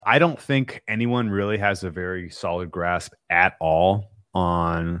I don't think anyone really has a very solid grasp at all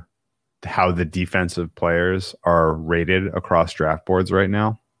on how the defensive players are rated across draft boards right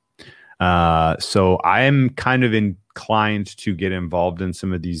now. So I am kind of inclined to get involved in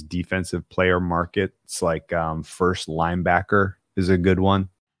some of these defensive player markets, like first linebacker is a good one.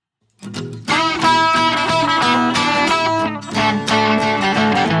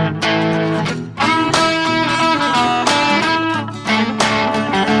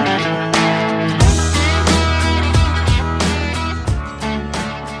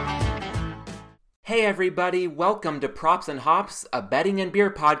 Hey everybody, welcome to Props and Hops, a betting and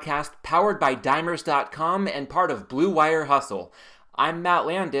beer podcast powered by Dimers.com and part of Blue Wire Hustle. I'm Matt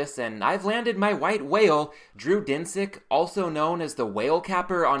Landis, and I've landed my white whale. Drew Dinsick, also known as the Whale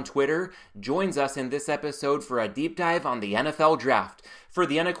Capper on Twitter, joins us in this episode for a deep dive on the NFL Draft. For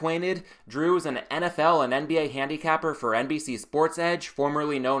the unacquainted, Drew is an NFL and NBA handicapper for NBC Sports Edge,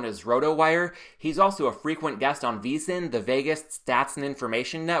 formerly known as RotoWire. He's also a frequent guest on VSiN, the Vegas Stats and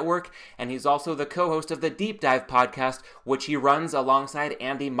Information Network, and he's also the co-host of the Deep Dive podcast, which he runs alongside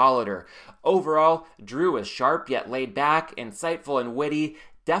Andy Molitor. Overall, Drew is sharp yet laid back, insightful and witty,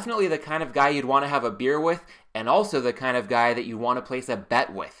 definitely the kind of guy you'd want to have a beer with, and also the kind of guy that you want to place a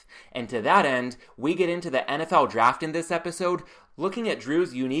bet with. And to that end, we get into the NFL Draft in this episode, looking at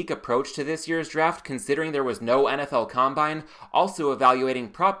Drew's unique approach to this year's draft, considering there was no NFL Combine, also evaluating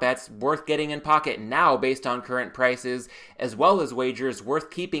prop bets worth getting in pocket now based on current prices, as well as wagers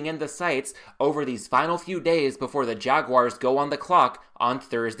worth keeping in the sights over these final few days before the Jaguars go on the clock on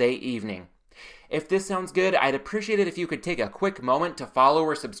Thursday evening. If this sounds good, I'd appreciate it if you could take a quick moment to follow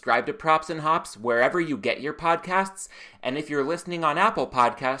or subscribe to Props and Hops wherever you get your podcasts. And if you're listening on Apple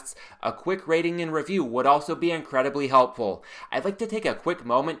Podcasts, a quick rating and review would also be incredibly helpful. I'd like to take a quick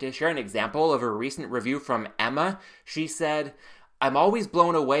moment to share an example of a recent review from Emma. She said, "I'm always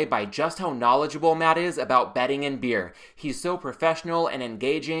blown away by just how knowledgeable Matt is about betting and beer. He's so professional and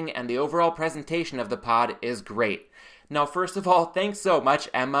engaging, and the overall presentation of the pod is great." Now, first of all, thanks so much,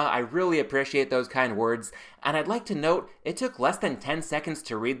 Emma. I really appreciate those kind words. And I'd like to note, it took less than 10 seconds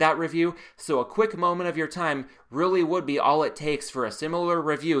to read that review, so a quick moment of your time really would be all it takes for a similar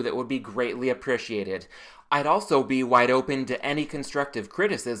review that would be greatly appreciated. I'd also be wide open to any constructive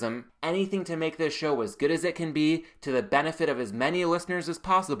criticism, anything to make this show as good as it can be, to the benefit of as many listeners as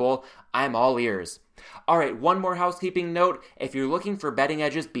possible. I'm all ears. Alright, one more housekeeping note. If you're looking for betting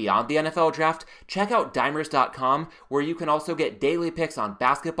edges beyond the NFL Draft, check out Dimers.com, where you can also get daily picks on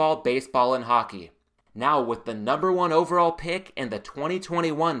basketball, baseball, and hockey. Now, with the number one overall pick in the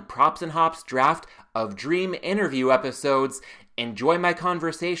 2021 Props and Hops Draft of Dream interview episodes, enjoy my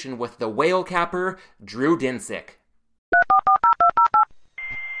conversation with the Whale Capper, Drew Dinsick.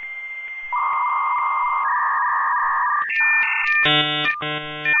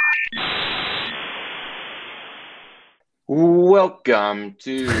 Welcome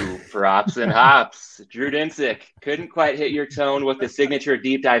to Props and Hops. Drew Dinsick. Couldn't quite hit your tone with the signature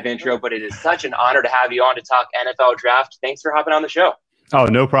deep dive intro, but it is such an honor to have you on to talk NFL Draft. Thanks for hopping on the show. Oh,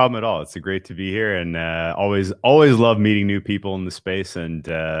 no problem at all. It's great to be here, and always love meeting new people in the space. And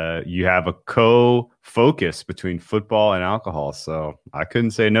you have a co-focus between football and alcohol, so I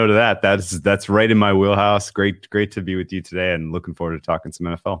couldn't say no to that. That's right in my wheelhouse. Great to be with you today, and looking forward to talking some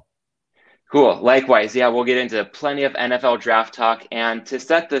NFL. Cool. Likewise. Yeah, we'll get into plenty of NFL draft talk. And to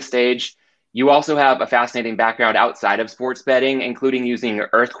set the stage, you also have a fascinating background outside of sports betting, including using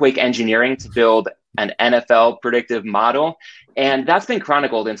earthquake engineering to build an NFL predictive model. And that's been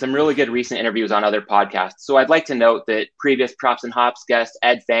chronicled in some really good recent interviews on other podcasts. So I'd like to note that previous Props and Hops guest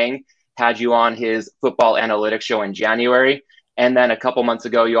Ed Fang had you on his football analytics show in January. And then a couple months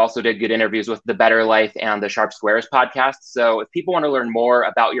ago, you also did good interviews with The Better Life and the Sharp Squares podcast. So if people want to learn more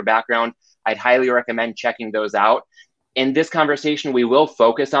about your background, I'd highly recommend checking those out. In this conversation, we will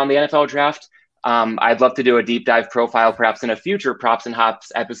focus on the NFL Draft. I'd love to do a deep dive profile, perhaps in a future Props and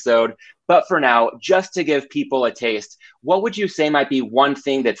Hops episode. But for now, just to give people a taste, what would you say might be one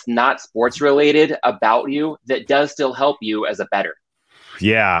thing that's not sports related about you that does still help you as a bettor?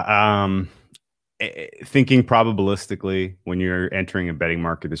 Yeah. Thinking probabilistically when you're entering a betting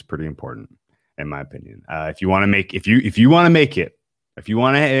market is pretty important, in my opinion. If you want to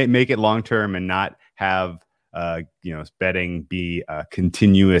make it long term and not have betting be a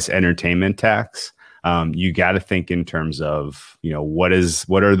continuous entertainment tax, you got to think in terms of what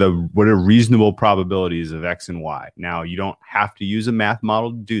are reasonable probabilities of X and Y. Now, you don't have to use a math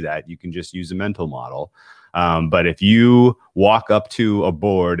model to do that. You can just use a mental model. But if you walk up to a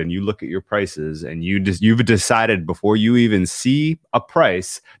board and you look at your prices and you've decided before you even see a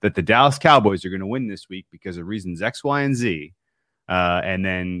price that the Dallas Cowboys are going to win this week because of reasons X, Y, and Z, and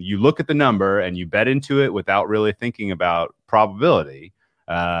then you look at the number and you bet into it without really thinking about probability,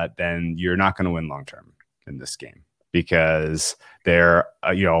 then you're not going to win long term in this game, because there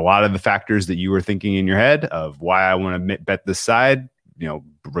are, a lot of the factors that you were thinking in your head of why I want to bet this side,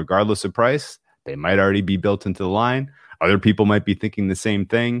 regardless of price, they might already be built into the line. Other people might be thinking the same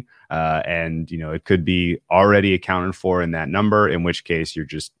thing. And it could be already accounted for in that number, in which case you're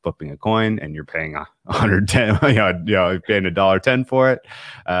just flipping a coin and you're paying 110, you're paying $1.10 for it,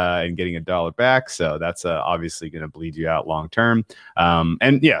 and getting $1 back. So that's obviously going to bleed you out long term.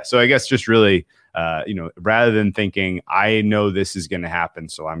 So I guess just really, rather than thinking, I know this is going to happen,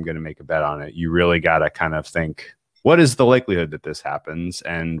 so I'm going to make a bet on it, you really got to kind of think, what is the likelihood that this happens?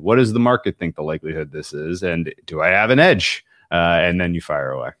 And what does the market think the likelihood this is? And do I have an edge? And then you fire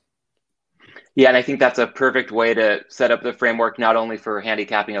away. Yeah, and I think that's a perfect way to set up the framework, not only for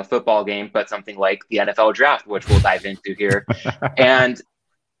handicapping a football game, but something like the NFL draft, which we'll dive into here. And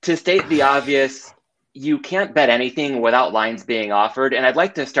to state the obvious, you can't bet anything without lines being offered. And I'd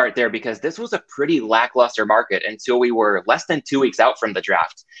like to start there, because this was a pretty lackluster market until we were less than 2 weeks out from the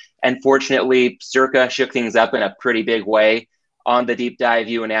draft. And fortunately, Circa shook things up in a pretty big way. On the deep dive,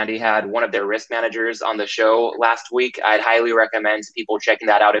 you and Andy had one of their risk managers on the show last week. I'd highly recommend people checking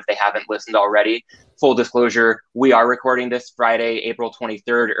that out if they haven't listened already. Full disclosure, we are recording this Friday, April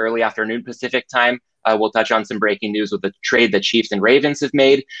 23rd, early afternoon Pacific time. We'll touch on some breaking news with the trade the Chiefs and Ravens have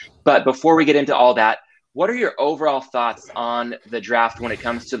made. But before we get into all that, what are your overall thoughts on the draft when it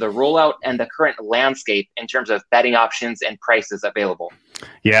comes to the rollout and the current landscape in terms of betting options and prices available?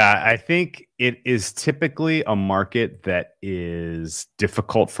 Yeah, I think it is typically a market that is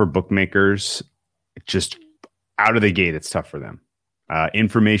difficult for bookmakers. Just out of the gate, it's tough for them.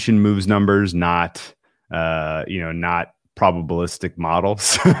 Information moves numbers, not probabilistic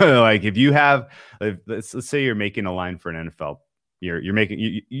models. Like if you have, let's say you're making a line for an NFL.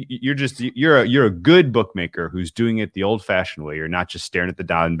 You're a good bookmaker who's doing it the old fashioned way. You're not just staring at the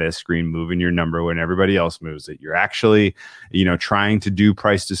dot bet screen, moving your number when everybody else moves it. You're actually, trying to do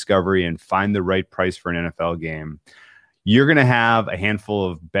price discovery and find the right price for an NFL game. You're going to have a handful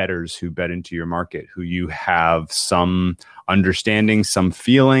of bettors who bet into your market, who you have some understanding, some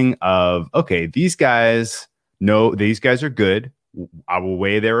feeling of, okay, these guys are good. I will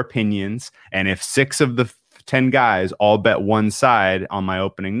weigh their opinions. And if 6 of the 10 guys all bet one side on my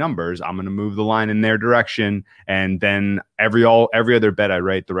opening numbers, I'm going to move the line in their direction. And then every other bet I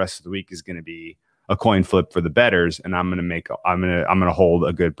write the rest of the week is going to be a coin flip for the bettors. And I'm going to hold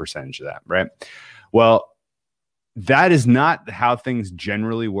a good percentage of that. Right. Well, that is not how things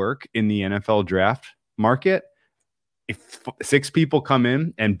generally work in the NFL draft market. If 6 people come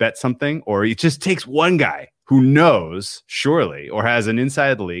in and bet something, or it just takes one guy who knows surely, or has an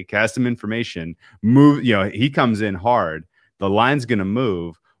inside leak, has some information, he comes in hard, the line's going to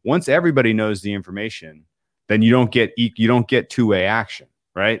move. Once everybody knows the information, then you don't get two-way action,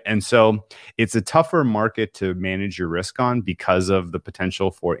 right? And so it's a tougher market to manage your risk on because of the potential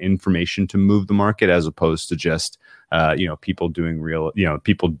for information to move the market, as opposed to just people doing real,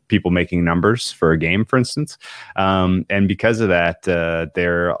 people making numbers for a game, for instance. And because of that,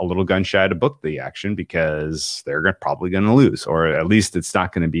 they're a little gun shy to book the action, because they're probably going to lose, or at least it's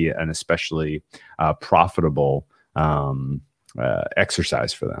not going to be an especially profitable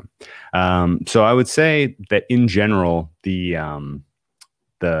exercise for them. So I would say that in general, the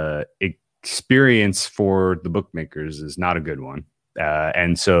experience for the bookmakers is not a good one.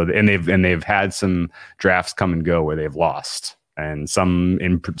 And they've had some drafts come and go where they've lost, and some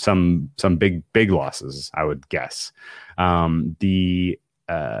big losses, I would guess.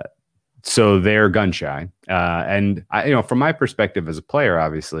 So they're gun shy. And I, from my perspective as a player,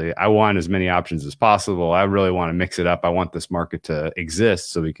 obviously I want as many options as possible. I really want to mix it up. I want this market to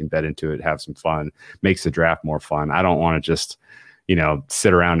exist so we can bet into it, have some fun, makes the draft more fun. I don't want to just,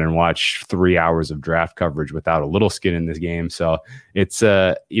 sit around and watch 3 hours of draft coverage without a little skin in this game. So it's,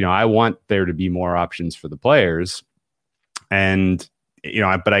 I want there to be more options for the players, and,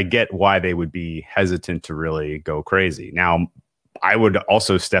 but I get why they would be hesitant to really go crazy. Now, I would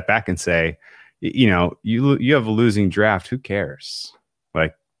also step back and say, you have a losing draft. Who cares?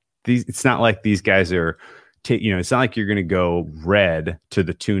 Like it's not like these guys are, it's not like you're going to go red to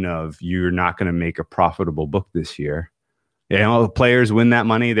the tune of you're not going to make a profitable book this year. The players win that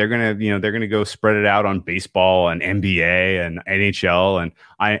money. They're gonna, they're gonna go spread it out on baseball and NBA and NHL.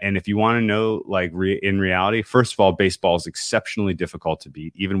 And if you want to know, like in reality, first of all, baseball is exceptionally difficult to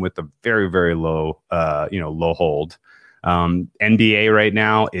beat, even with the very, very low, low hold. NBA right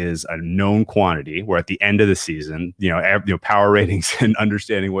now is a known quantity. We're at the end of the season. Power ratings and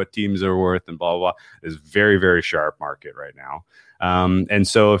understanding what teams are worth and blah blah blah is very, very sharp market right now. And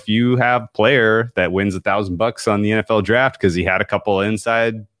so if you have a player that wins $1,000 on the NFL draft because he had a couple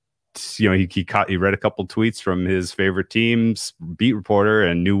inside, he read a couple tweets from his favorite team's beat reporter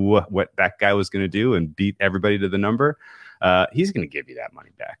and knew what that guy was going to do and beat everybody to the number, he's going to give you that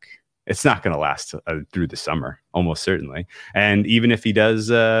money back. It's not going to last through the summer, almost certainly. And even if he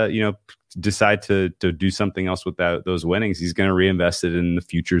does, decide to do something else with those winnings, he's going to reinvest it in the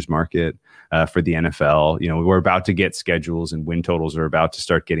futures market for the NFL. We're about to get schedules and win totals are about to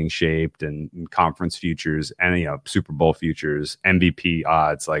start getting shaped, and conference futures and Super Bowl futures, MVP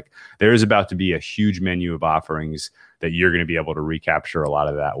odds. Like, there is about to be a huge menu of offerings that you're going to be able to recapture a lot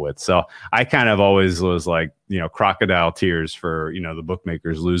of that with. So I kind of always was like, crocodile tears for, the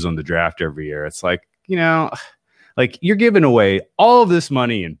bookmakers lose on the draft every year. It's like, like you're giving away all of this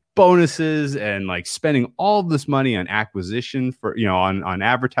money and bonuses and like spending all of this money on acquisition for, on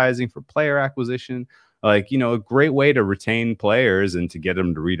advertising for player acquisition. Like, a great way to retain players and to get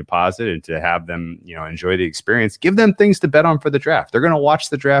them to redeposit and to have them, enjoy the experience. Give them things to bet on for the draft. They're going to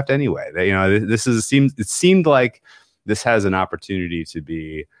watch the draft anyway. It seemed like this has an opportunity to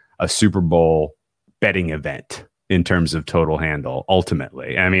be a Super Bowl betting event in terms of total handle.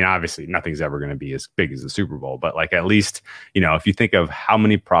 Ultimately, I mean, obviously nothing's ever going to be as big as the Super Bowl, but like, at least, if you think of how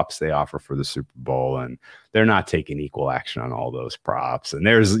many props they offer for the Super Bowl, and they're not taking equal action on all those props, and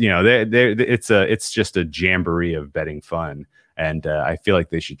there's, it's just a jamboree of betting fun. And I feel like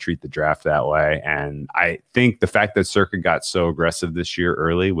they should treat the draft that way. And I think the fact that Circa got so aggressive this year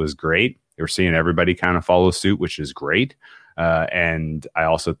early was great. We're seeing everybody kind of follow suit, which is great. And I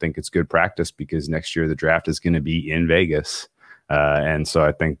also think it's good practice because next year the draft is going to be in Vegas. And so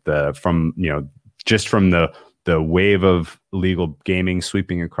I think from the wave of legal gaming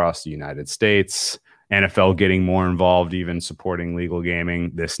sweeping across the United States, NFL getting more involved, even supporting legal gaming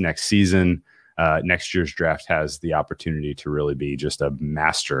this next season, next year's draft has the opportunity to really be just a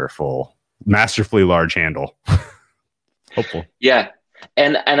masterfully large handle. Hopeful. Yeah.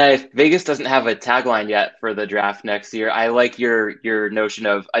 And Vegas doesn't have a tagline yet for the draft next year. I like your notion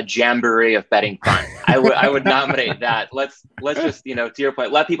of a jamboree of betting fun. I would nominate that. Let's just, to your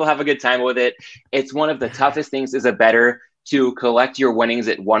point, let people have a good time with it. It's one of the toughest things as a bettor to collect your winnings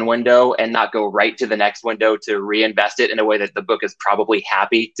at one window and not go right to the next window to reinvest it in a way that the book is probably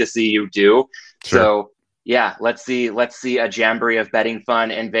happy to see you do. Sure. So yeah, let's see a jamboree of betting fun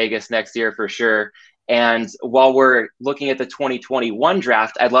in Vegas next year for sure. And while we're looking at the 2021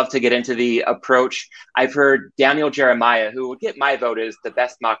 draft, I'd love to get into the approach. I've heard Daniel Jeremiah, who would get my vote as the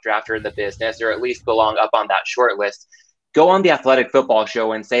best mock drafter in the business, or at least belong up on that short list, go on the Athletic Football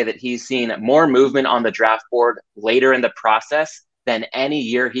Show and say that he's seen more movement on the draft board later in the process than any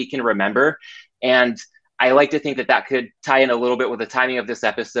year he can remember. And I like to think that could tie in a little bit with the timing of this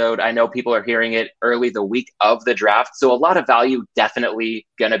episode. I know people are hearing it early the week of the draft, so a lot of value definitely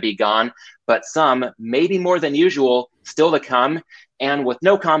going to be gone, but some, maybe more than usual, still to come. And with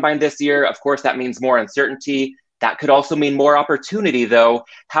no combine this year, of course, that means more uncertainty. That could also mean more opportunity, though.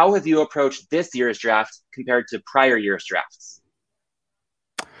 How have you approached this year's draft compared to prior year's drafts?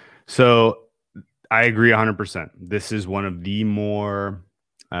 So I agree 100%. This is one of the more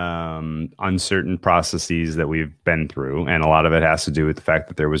uncertain processes that we've been through. And a lot of it has to do with the fact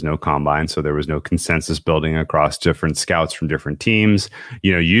that there was no combine. So there was no consensus building across different scouts from different teams.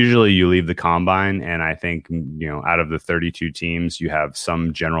 Usually you leave the combine, and I think, out of the 32 teams, you have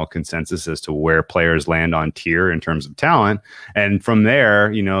some general consensus as to where players land on tier in terms of talent. And from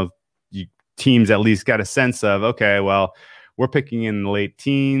there, teams at least got a sense of, okay, well, we're picking in the late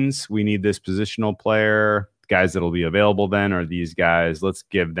teens. We need this positional player. Guys that'll be available then are these guys. Let's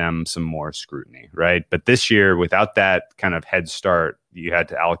give them some more scrutiny, right? But this year, without that kind of head start, you had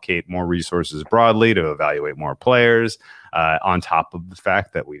to allocate more resources broadly to evaluate more players. On top of the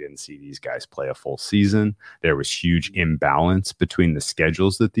fact that we didn't see these guys play a full season, there was huge imbalance between the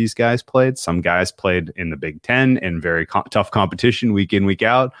schedules that these guys played. Some guys played in the Big Ten in very tough competition week in, week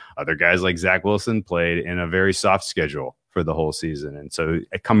out. Other guys like Zach Wilson played in a very soft schedule for the whole season. And so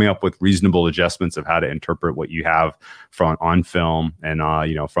coming up with reasonable adjustments of how to interpret what you have on film and,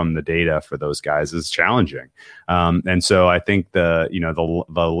 from the data for those guys is challenging. And so I think the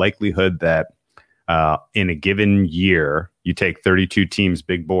likelihood that in a given year, you take 32 teams,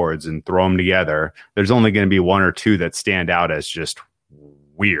 big boards, and throw them together, there's only going to be one or two that stand out as just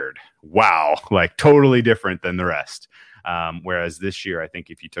weird. Wow. Like totally different than the rest. Whereas this year, I think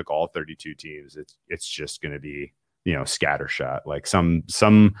if you took all 32 teams, it's just going to be, scattershot. Like some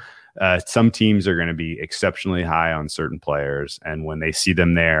some teams are going to be exceptionally high on certain players, and when they see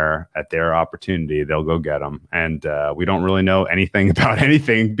them there at their opportunity, they'll go get them. And we don't really know anything about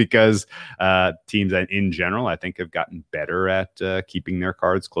anything because teams in general, I think, have gotten better at keeping their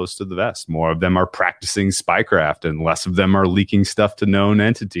cards close to the vest. More of them are practicing spycraft, and less of them are leaking stuff to known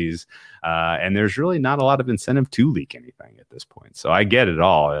entities. And there's really not a lot of incentive to leak anything at this point. So I get it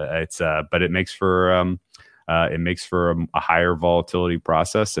all. But it makes for a higher volatility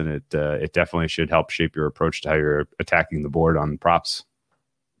process, and it definitely should help shape your approach to how you're attacking the board on props.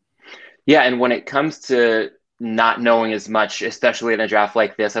 Yeah, and when it comes to not knowing as much, especially in a draft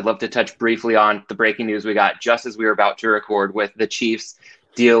like this, I'd love to touch briefly on the breaking news we got just as we were about to record, with the Chiefs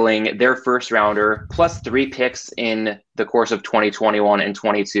dealing their first rounder plus 3 picks in the course of 2021 and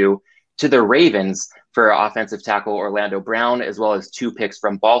 22 to the Ravens for offensive tackle Orlando Brown, as well as 2 picks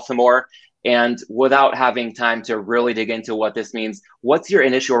from Baltimore. And without having time to really dig into what this means, what's your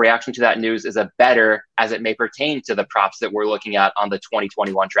initial reaction to that news as a bettor as it may pertain to the props that we're looking at on the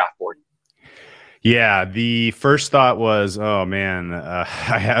 2021 draft board? Yeah, the first thought was, oh man, I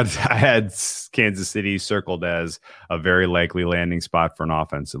had Kansas City circled as a very likely landing spot for an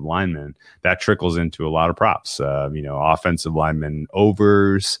offensive lineman. That trickles into a lot of props. Offensive lineman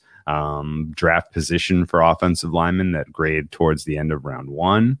overs, draft position for offensive linemen that grade towards the end of round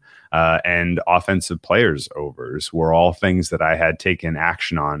 1, and offensive players overs were all things that I had taken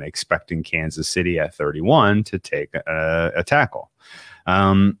action on, expecting Kansas City at 31 to take a tackle.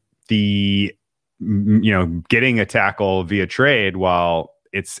 Getting a tackle via trade, while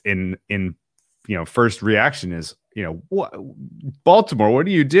it's in first reaction is, what, Baltimore, what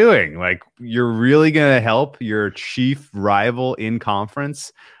are you doing? Like, you're really going to help your chief rival in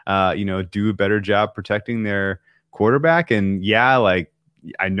conference, do a better job protecting their quarterback. And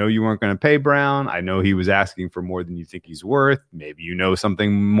I know you weren't going to pay Brown. I know he was asking for more than you think he's worth. Maybe you know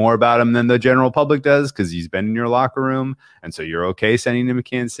something more about him than the general public does because he's been in your locker room. And so you're okay sending him to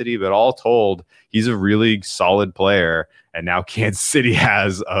Kansas City. But all told, he's a really solid player. And now Kansas City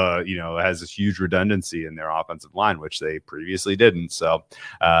has a huge redundancy in their offensive line, which they previously didn't. So,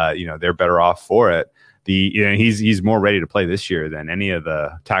 they're better off for it. He's more ready to play this year than any of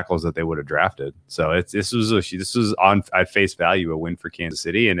the tackles that they would have drafted. So this was on at face value a win for Kansas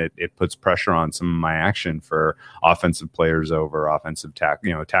City, and it puts pressure on some of my action for offensive players over offensive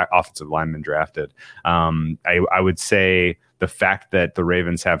offensive linemen drafted. I would say the fact that the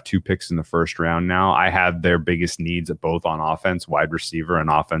Ravens have 2 picks in the first round now, I have their biggest needs both on offense, wide receiver, and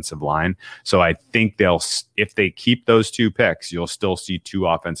offensive line. So I think if they keep those 2 picks, you'll still see 2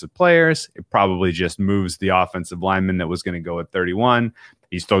 offensive players. It probably just moves the offensive lineman that was going to go at 31.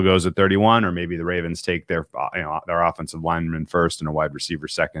 He still goes at 31, or maybe the Ravens take their offensive lineman first and a wide receiver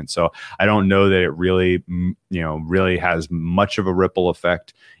second. So I don't know that it really has much of a ripple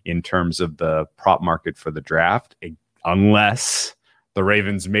effect in terms of the prop market for the draft, unless the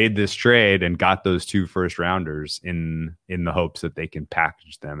Ravens made this trade and got those 2 first rounders in the hopes that they can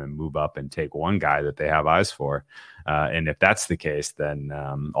package them and move up and take one guy that they have eyes for. And if that's the case, then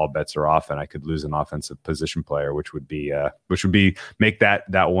all bets are off, and I could lose an offensive position player, which would be make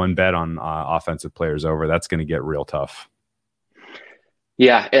that one bet on offensive players over. That's going to get real tough.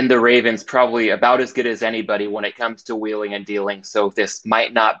 Yeah, and the Ravens probably about as good as anybody when it comes to wheeling and dealing. So this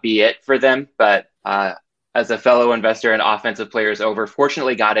might not be it for them, but as a fellow investor in offensive players over,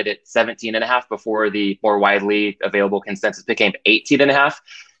 fortunately got it at 17.5 before the more widely available consensus became 18.5.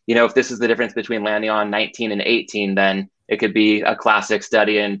 If this is the difference between landing on 19 and 18, then it could be a classic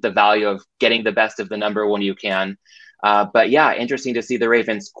study in the value of getting the best of the number when you can. But yeah, interesting to see the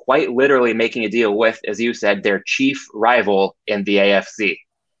Ravens quite literally making a deal with, as you said, their chief rival in the AFC.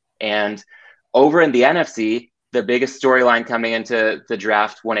 And over in the NFC, the biggest storyline coming into the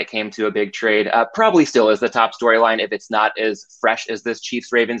draft when it came to a big trade, probably still is the top storyline if it's not as fresh as this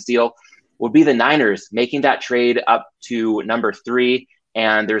Chiefs-Ravens deal, would be the Niners making that trade up to number 3.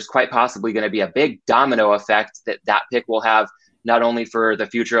 And there's quite possibly going to be a big domino effect that pick will have, not only for the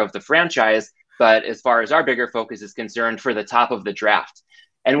future of the franchise, but as far as our bigger focus is concerned, for the top of the draft.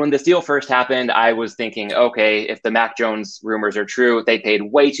 And when this deal first happened, I was thinking, okay, if the Mac Jones rumors are true, they paid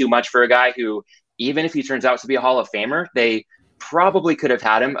way too much for a guy who, even if he turns out to be a Hall of Famer, they probably could have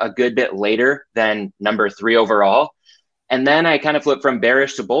had him a good bit later than number 3 overall. And then I kind of flipped from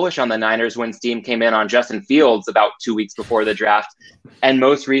bearish to bullish on the Niners when steam came in on Justin Fields about 2 weeks before the draft. And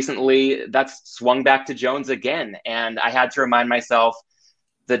most recently, that's swung back to Jones again. And I had to remind myself,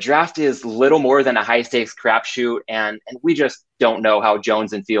 the draft is little more than a high-stakes crapshoot, and we just don't know how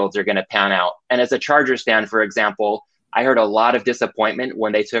Jones and Fields are going to pan out. And as a Chargers fan, for example, I heard a lot of disappointment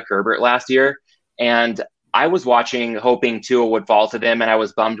when they took Herbert last year. And I was watching, hoping Tua would fall to them, and I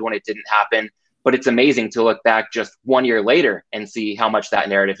was bummed when it didn't happen. But it's amazing to look back just 1 year later and see how much that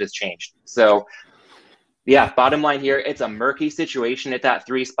narrative has changed. So, yeah, bottom line here, it's a murky situation at that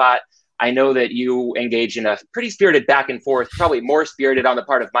 3 spot. I know that you engage in a pretty spirited back and forth, probably more spirited on the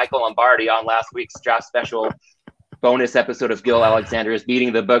part of Michael Lombardi on last week's draft special bonus episode of Gil Alexander's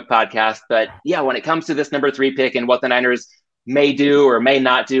Beating the Book podcast. But yeah, when it comes to this number 3 pick and what the Niners may do or may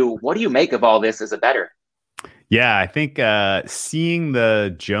not do, what do you make of all this as a bettor? Yeah, I think seeing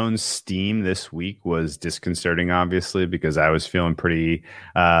the Jones steam this week was disconcerting, obviously, because I was feeling pretty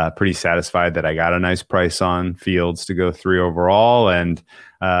satisfied that I got a nice price on Fields to go 3 overall, and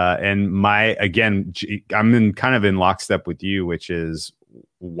I'm kind of in lockstep with you, which is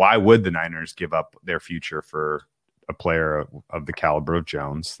why would the Niners give up their future for a player of the caliber of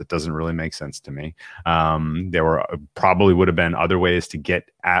Jones? That doesn't really make sense to me. There probably would have been other ways to get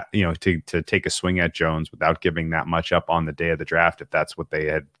at, to take a swing at Jones without giving that much up on the day of the draft, if that's what they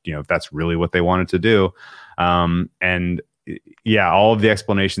had, if that's really what they wanted to do. And yeah, all of the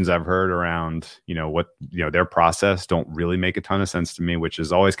explanations I've heard around, their process don't really make a ton of sense to me, which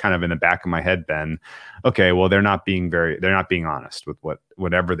is always kind of in the back of my head been, okay, well, they're not being honest with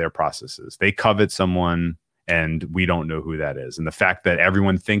whatever their process is. They covet someone, and we don't know who that is. And the fact that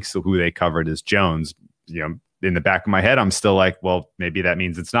everyone thinks who they covered is Jones, in the back of my head, I'm still like, well, maybe that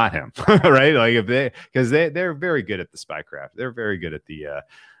means it's not him, right? Like because they're very good at the spycraft. They're very good at the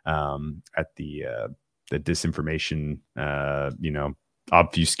disinformation,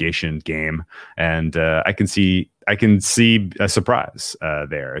 obfuscation game. And I can see a surprise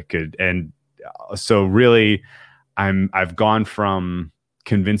there. It could, and so really, I've gone from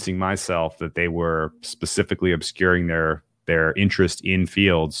convincing myself that they were specifically obscuring their interest in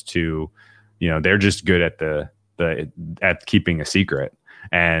Fields to, they're just good at keeping a secret.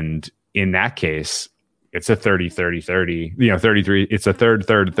 And in that case, it's a 30-30-30, 33. It's a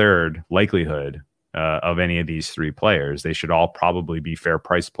third likelihood of any of these 3 players. They should all probably be fair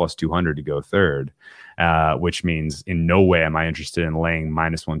price plus 200 to go third, which means in no way am I interested in laying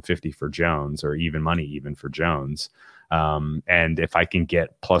minus 150 for Jones or even money even for Jones. And if I can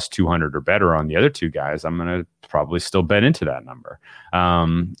get plus 200 or better on the other 2 guys, I'm going to probably still bet into that number.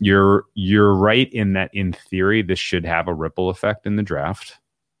 You're right in that, in theory, this should have a ripple effect in the draft.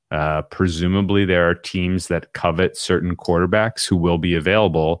 Presumably there are teams that covet certain quarterbacks who will be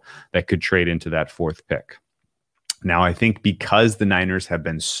available that could trade into that 4th pick. Now, I think because the Niners have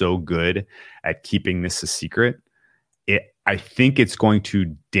been so good at keeping this a secret, I think it's going to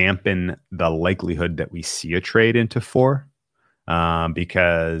dampen the likelihood that we see a trade into 4,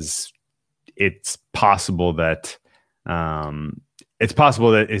 because it's possible that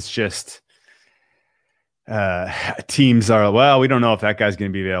it's just teams are, well, we don't know if that guy's going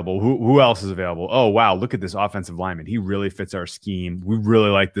to be available. Who else is available? Oh, wow, look at this offensive lineman. He really fits our scheme. We really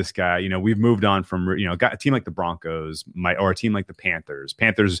like this guy. We've moved on from, got a team like the Broncos or a team like the Panthers.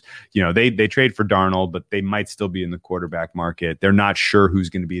 Panthers, they trade for Darnold, but they might still be in the quarterback market. They're not sure who's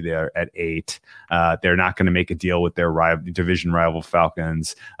going to be there at 8. They're not going to make a deal with their division rival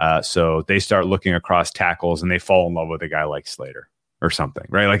Falcons. So they start looking across tackles and they fall in love with a guy like Slater or something,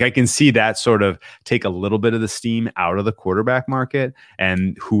 right? Like I can see that sort of take a little bit of the steam out of the quarterback market,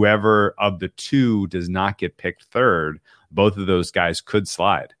 and whoever of the 2 does not get picked third, both of those guys could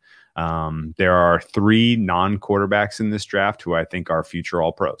slide. There are 3 non-quarterbacks in this draft who I think are future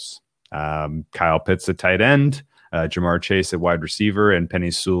All-Pros. Kyle Pitts at tight end, Jamar Chase at wide receiver, and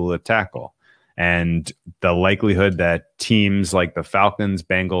Penei Sewell at tackle. And the likelihood that teams like the Falcons,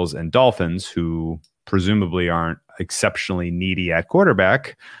 Bengals, and Dolphins, who presumably aren't exceptionally needy at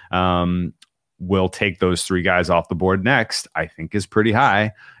quarterback, will take those 3 guys off the board next, I think is pretty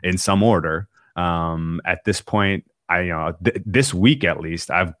high in some order. At this point, this week at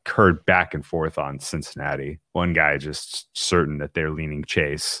least, I've heard back and forth on Cincinnati. One guy just certain that they're leaning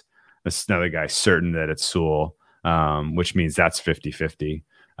Chase. There's another guy certain that it's Sewell, which means that's 50-50.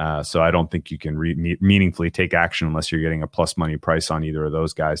 So I don't think you can meaningfully take action unless you're getting a plus money price on either of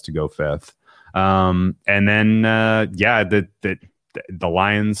those guys to go 5th. And then, the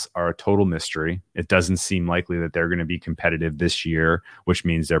Lions are a total mystery. It doesn't seem likely that they're going to be competitive this year, which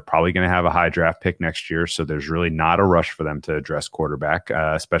means they're probably going to have a high draft pick next year. So there's really not a rush for them to address quarterback,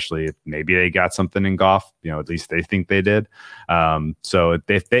 especially if maybe they got something in Goff, at least they think they did. So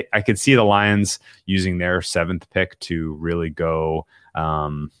I could see the Lions using their 7th pick to really go,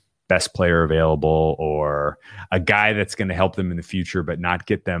 best player available, or a guy that's going to help them in the future, but not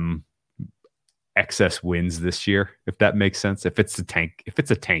get them excess wins this year, if that makes sense. If it's a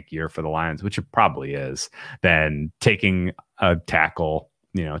tank year for the Lions, which it probably is, then taking a tackle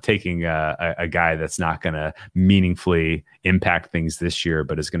taking a guy that's not going to meaningfully impact things this year,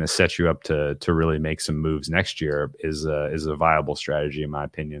 but is going to set you up to really make some moves next year is a viable strategy in my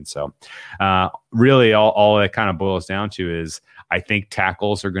opinion. So really all it kind of boils down to is I think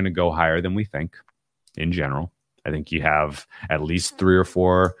tackles are going to go higher than we think in general. I think you have at least 3 or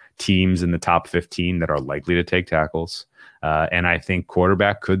 4 teams in the top 15 that are likely to take tackles. And I think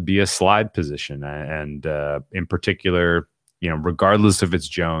quarterback could be a slide position. And in particular, regardless if it's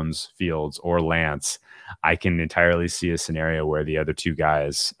Jones, Fields, or Lance, I can entirely see a scenario where the other 2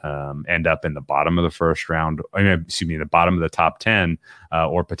 guys end up in the bottom of the first round, the bottom of the top 10,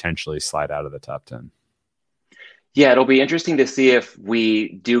 or potentially slide out of the top 10. Yeah, it'll be interesting to see if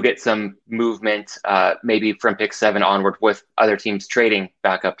we do get some movement, maybe from pick 7 onward, with other teams trading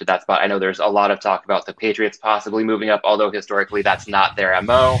back up to that spot. I know there's a lot of talk about the Patriots possibly moving up, although historically that's not their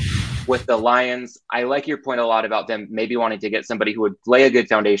MO. With the Lions, I like your point a lot about them maybe wanting to get somebody who would lay a good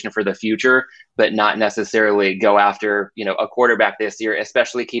foundation for the future, but not necessarily go after, a quarterback this year,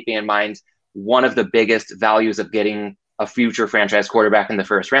 especially keeping in mind one of the biggest values of getting a future franchise quarterback in the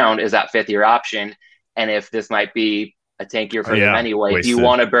first round is that 5th-year option. And if this might be a tank year for them anyway, wasted. Do you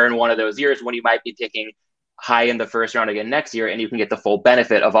want to burn one of those years when you might be picking high in the first round again next year, and you can get the full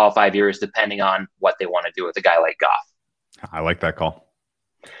benefit of all 5 years depending on what they want to do with a guy like Goff? I like that call.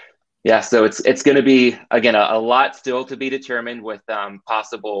 Yeah, so it's going to be, again, a lot still to be determined with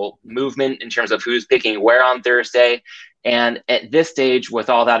possible movement in terms of who's picking where on Thursday. And at this stage, with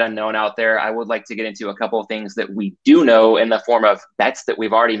all that unknown out there, I would like to get into a couple of things that we do know in the form of bets that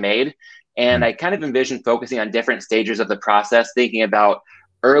we've already made. And I kind of envision focusing on different stages of the process, thinking about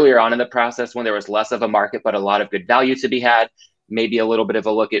earlier on in the process when there was less of a market, but a lot of good value to be had, maybe a little bit of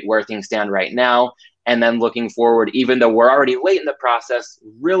a look at where things stand right now. And then looking forward, even though we're already late in the process,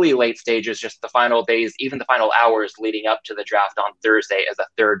 really late stages, just the final days, even the final hours leading up to the draft on Thursday as a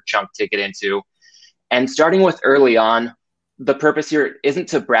third chunk to get into. And starting with early on, the purpose here isn't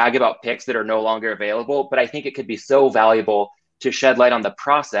to brag about picks that are no longer available, but I think it could be so valuable to shed light on the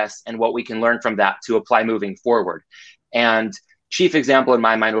process and what we can learn from that to apply moving forward. And chief example in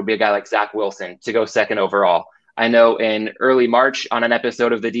my mind would be a guy like Zach Wilson to go 2nd overall. I know in early March on an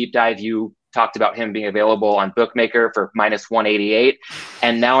episode of the Deep Dive, you talked about him being available on Bookmaker for -188.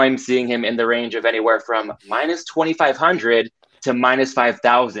 And now I'm seeing him in the range of anywhere from -2,500 to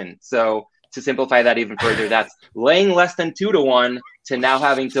 -5,000. So to simplify that even further, that's laying less than 2-1 to now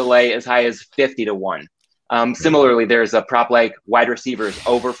having to lay as high as 50-1. Similarly, there's a prop like wide receivers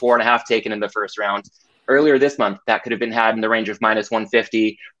over 4.5 taken in the first round. Earlier this month, that could have been had in the range of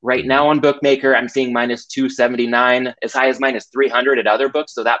 -150. Right now on Bookmaker, I'm seeing -279, as high as -300 at other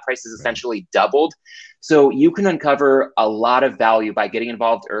books. So that price is essentially doubled. So you can uncover a lot of value by getting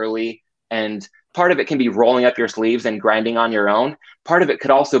involved early. And part of it can be rolling up your sleeves and grinding on your own. Part of it could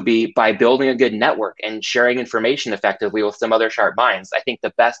also be by building a good network and sharing information effectively with some other sharp minds. I think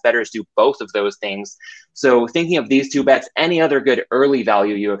the best bettors do both of those things. So thinking of these 2 bets, any other good early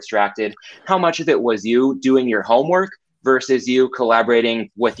value you extracted, how much of it was you doing your homework versus you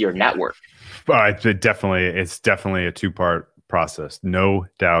collaborating with your network? It's definitely a 2-part process. No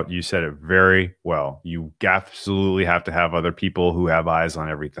doubt. You said it very well. You absolutely have to have other people who have eyes on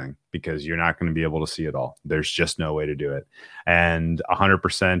everything because you're not going to be able to see it all. There's just no way to do it. And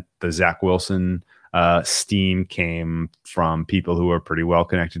 100% the Zach Wilson steam came from people who are pretty well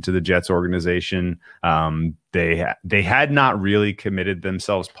connected to the Jets organization. They had not really committed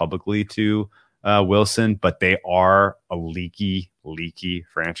themselves publicly to Wilson, but they are a leaky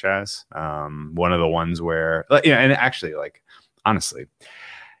franchise. One of the ones where, and actually, honestly,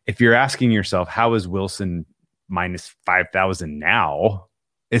 if you're asking yourself, how is Wilson -5,000 now?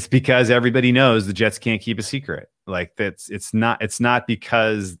 It's because everybody knows the Jets can't keep a secret. It's not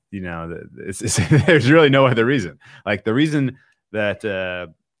because, there's really no other reason. The reason that,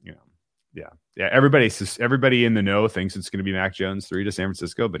 everybody in the know thinks it's going to be Mac Jones 3 to San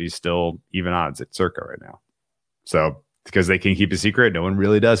Francisco, but he's still even odds at Circa right now. So because they can keep a secret, no one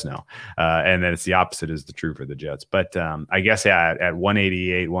really does know. And then it's the opposite is the true for the Jets. But I guess at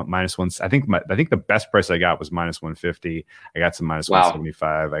 188, -1, I think the best price I got was -150. I got some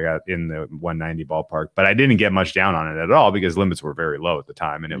 -175. I got in the 190 ballpark, but I didn't get much down on it at all because limits were very low at the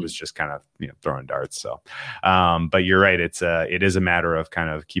time, and it was just kind of throwing darts. So, but you're right. It is a matter of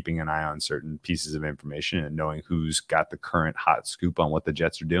kind of keeping an eye on certain pieces of information and knowing who's got the current hot scoop on what the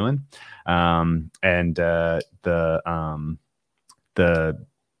Jets are doing, the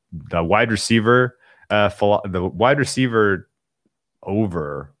wide receiver,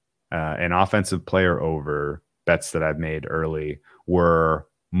 over and offensive player over bets that I've made early were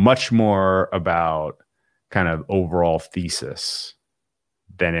much more about kind of overall thesis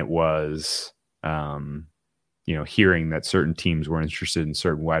than it was, hearing that certain teams were interested in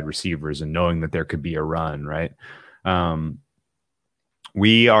certain wide receivers and knowing that there could be a run, right?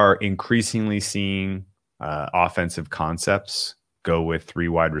 We are increasingly seeing offensive concepts go with 3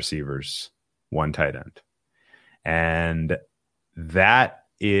 wide receivers, 1 tight end. And that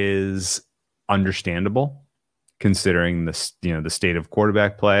is understandable considering the state of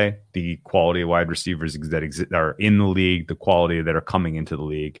quarterback play, the quality of wide receivers that are in the league, the quality that are coming into the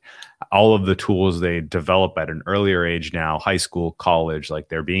league, all of the tools they develop at an earlier age now, high school, college, like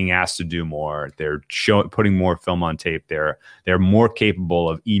they're being asked to do more. They're putting more film on tape. They're more capable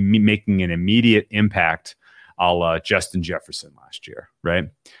of making an immediate impact, a la Justin Jefferson last year, right?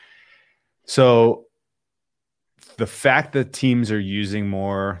 So the fact that teams are using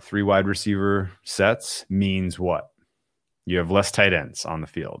more 3 wide receiver sets means what? You have less tight ends on the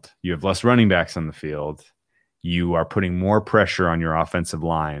field. You have less running backs on the field. You are putting more pressure on your offensive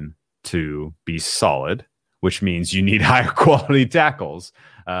line to be solid, which means you need higher quality tackles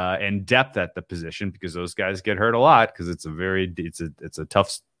and depth at the position, because those guys get hurt a lot, because it's a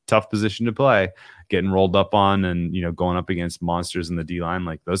tough position to play, getting rolled up on and, going up against monsters in the D-line.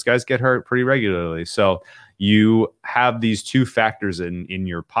 Like, those guys get hurt pretty regularly. So you have these 2 factors in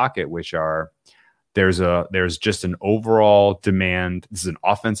your pocket, which are there's just an overall demand. This is an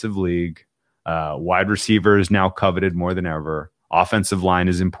offensive league. Wide receiver is now coveted more than ever. Offensive line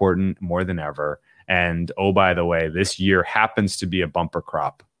is important more than ever. And oh, by the way, this year happens to be a bumper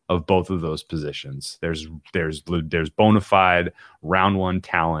crop of both of those positions. There's bona fide round 1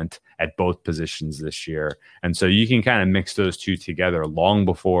 talent at both positions this year. And so you can kind of mix those 2 together long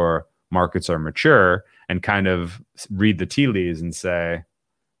before markets are mature and kind of read the tea leaves and say,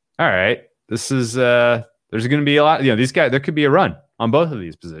 all right, this is there's going to be a lot, these guys, there could be a run on both of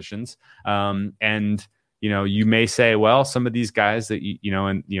these positions. And you may say, well, some of these guys that,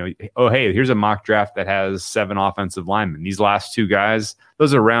 oh, hey, here's a mock draft that has 7 offensive linemen. These last 2 guys,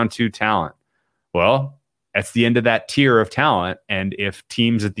 those are round 2 talent. Well, that's the end of that tier of talent. And if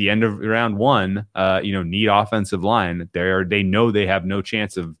teams at the end of round 1, need offensive line, they know they have no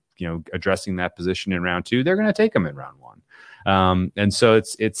chance of, addressing that position in round 2, they're going to take them in round 1. And so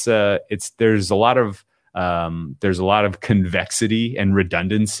there's a lot of convexity and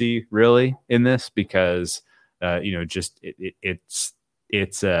redundancy really in this, because it's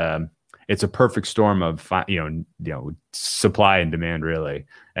a perfect storm of supply and demand really.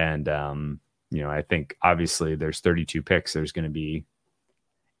 And I think obviously there's 32 picks. There's going to be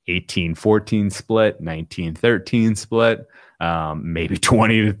 18-14 split, 19-13 split, maybe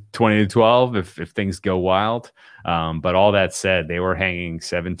 20-12 if things go wild. But all that said, they were hanging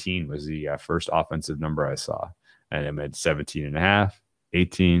 17 was the first offensive number I saw. And it meant 17.5,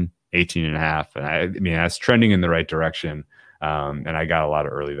 18, 18.5. And I mean, that's trending in the right direction. And I got a lot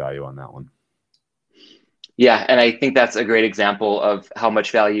of early value on that one. Yeah, and I think that's a great example of how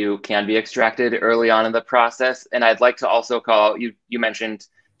much value can be extracted early on in the process. And I'd like to also call, you mentioned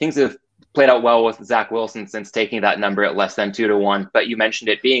things have played out well with Zach Wilson since taking that number at less than 2-1, but you mentioned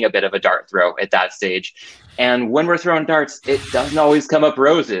it being a bit of a dart throw at that stage. And when we're throwing darts, it doesn't always come up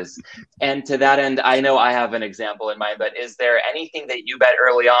roses. And to that end, I know I have an example in mind, but is there anything that you bet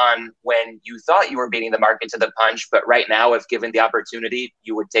early on when you thought you were beating the market to the punch, but right now, if given the opportunity,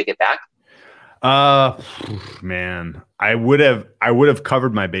 you would take it back? Man, I would have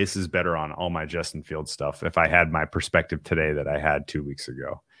covered my bases better on all my Justin Fields stuff if I had my perspective today that I had 2 weeks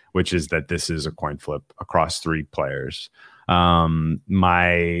ago, which is that this is a coin flip across 3 players. I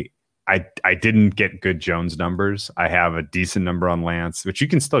didn't get good Jones numbers. I have a decent number on Lance, which you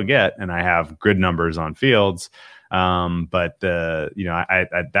can still get, and I have good numbers on Fields. But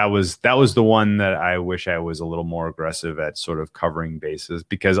that was the one that I wish I was a little more aggressive at sort of covering bases,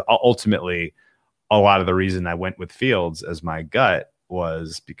 because ultimately a lot of the reason I went with Fields as my gut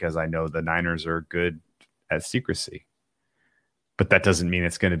was because I know the Niners are good at secrecy. But that doesn't mean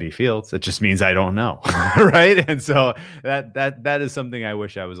it's going to be Fields. It just means I don't know, right? And so that is something I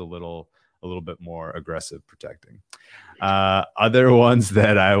wish I was a little bit more aggressive protecting. Other ones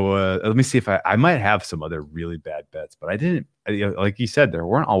that let me see if I might have some other really bad bets, but I didn't. Like you said, there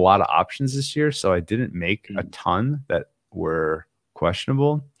weren't a lot of options this year, so I didn't make a ton that were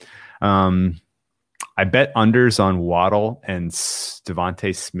questionable. I bet unders on Waddle and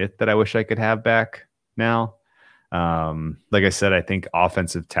Devontae Smith that I wish I could have back now. Like I said, I think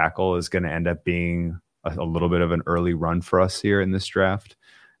offensive tackle is going to end up being a little bit of an early run for us here in this draft.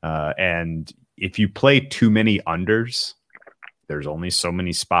 And if you play too many unders, there's only so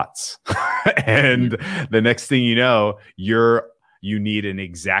many spots. And the next thing you know, you need an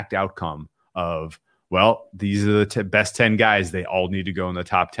exact outcome of well, these are the best 10 guys. They all need to go in the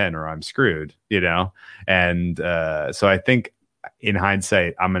top 10 or I'm screwed, And so I think in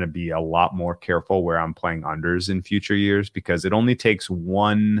hindsight, I'm going to be a lot more careful where I'm playing unders in future years, because it only takes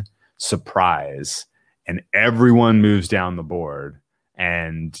one surprise and everyone moves down the board.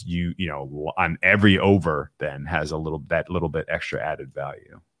 And on every over then has that little bit extra added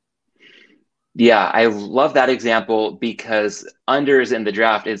value. Yeah, I love that example, because unders in the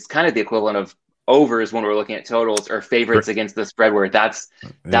draft is kind of the equivalent of overs when we're looking at totals, or favorites against the spread, where that's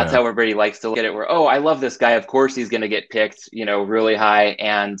how everybody likes to look at it, where, oh, I love this guy, of course he's going to get picked, really high.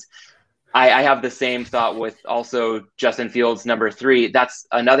 And I have the same thought with also Justin Fields, number 3. That's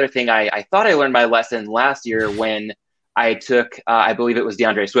another thing I thought I learned my lesson last year when I took, I believe it was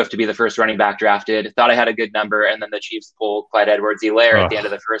DeAndre Swift to be the first running back drafted. Thought I had a good number, and then the Chiefs pulled Clyde Edwards-Helaire at the end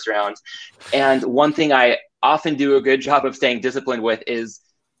of the first round. And one thing I often do a good job of staying disciplined with is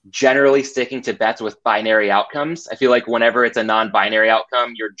generally sticking to bets with binary outcomes. I feel like whenever it's a non-binary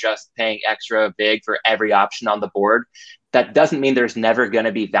outcome, you're just paying extra big for every option on the board. That doesn't mean there's never going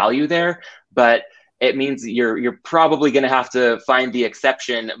to be value there, but it means you're probably going to have to find the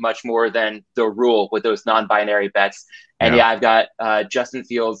exception much more than the rule with those non-binary bets. And I've got Justin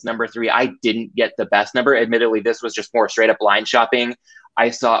Fields, number 3. I didn't get the best number. Admittedly, this was just more straight up line shopping. I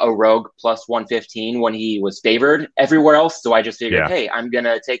saw a rogue plus 115 when he was favored everywhere else. So I just figured, hey, I'm going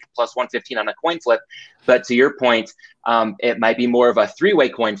to take plus 115 on a coin flip. But to your point, it might be more of a 3-way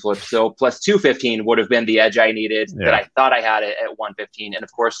coin flip. So plus 215 would have been the edge I needed that I thought I had it at 115. And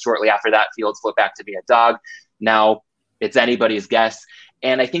of course, shortly after that, Fields flipped back to be a dog. Now it's anybody's guess.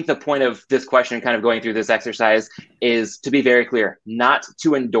 And I think the point of this question, kind of going through this exercise, is to be very clear, not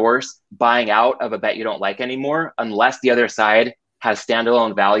to endorse buying out of a bet you don't like anymore, unless the other side has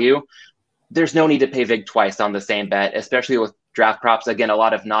standalone value. There's no need to pay vig twice on the same bet, especially with draft props. Again, a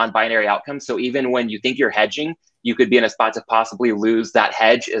lot of non-binary outcomes. So even when you think you're hedging, you could be in a spot to possibly lose that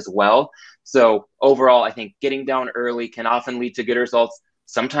hedge as well. So overall, I think getting down early can often lead to good results.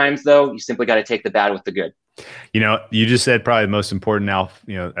 Sometimes, though, you simply got to take the bad with the good. You just said probably the most important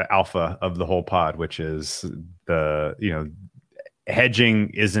alpha of the whole pod, which is hedging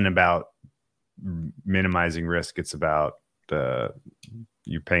isn't about minimizing risk. It's about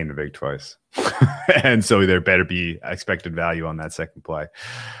you paying the vig twice. And so there better be expected value on that second play.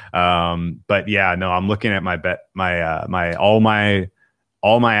 But yeah, no, I'm looking at all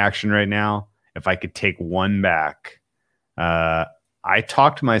my action right now. If I could take one back, I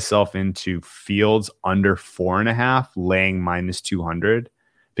talked myself into Fields under 4.5, laying minus 200,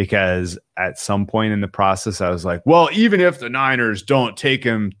 because at some point in the process, I was like, well, even if the Niners don't take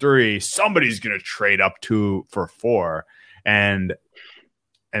him 3, somebody's going to trade up 2 for 4. And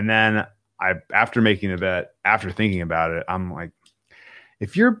then after making the bet, after thinking about it, I'm like,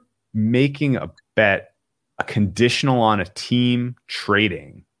 if you're making a bet, a conditional on a team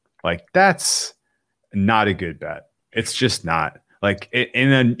trading, like that's not a good bet. It's just not. Like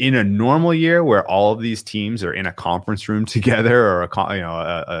in a normal year where all of these teams are in a conference room together, or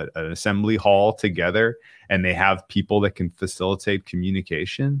an assembly hall together, and they have people that can facilitate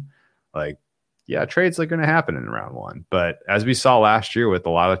communication, like, yeah, trades are going to happen in round 1. But as we saw last year with a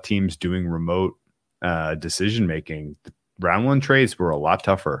lot of teams doing remote decision making, round 1 trades were a lot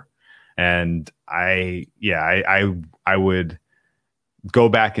tougher. And I would go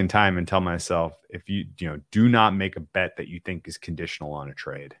back in time and tell myself, if you do not make a bet that you think is conditional on a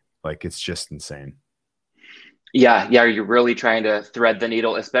trade. Like, it's just insane. Yeah, you're really trying to thread the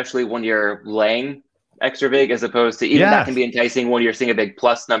needle, especially when you're laying extra big, as opposed to even that can be enticing when you're seeing a big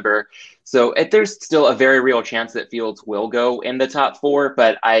plus number. So there's still a very real chance that Fields will go in the top 4,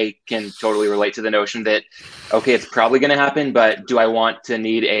 but I can totally relate to the notion that, okay, it's probably going to happen, but do I want to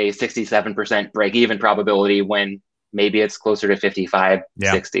need a 67% break-even probability when maybe it's closer to 55,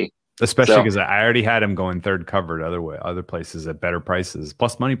 60? Especially because I already had him going third covered other places at better prices,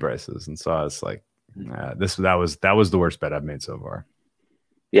 plus money prices. And so I was like, that was the worst bet I've made so far.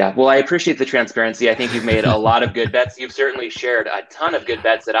 Yeah, well, I appreciate the transparency. I think you've made a lot of good bets. You've certainly shared a ton of good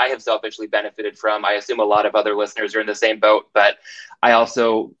bets that I have selfishly benefited from. I assume a lot of other listeners are in the same boat, but I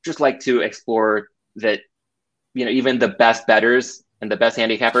also just like to explore that, even the best bettors and the best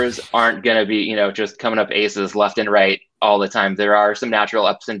handicappers aren't going to be, just coming up aces left and right all the time. There are some natural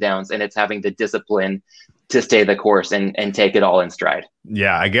ups and downs, and it's having the discipline to stay the course and take it all in stride.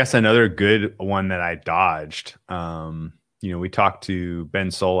 Yeah, I guess another good one that I dodged, we talked to Ben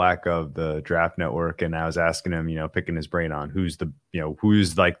Solak of the Draft Network, and I was asking him, picking his brain on who's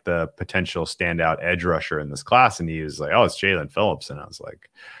like the potential standout edge rusher in this class. And he was like, oh, it's Jalen Phillips. And I was like,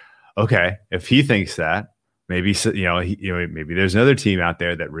 okay, if he thinks that, maybe maybe there's another team out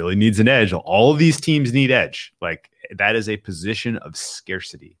there that really needs an edge. All of these teams need edge. Like that is a position of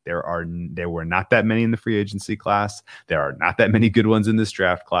scarcity. There were not that many in the free agency class. There are not that many good ones in this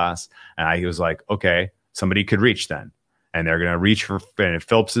draft class. And I was like, okay, somebody could reach then. And they're going to reach for, and if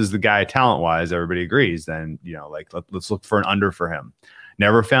Phillips is the guy talent wise, everybody agrees, then, let's look for an under for him.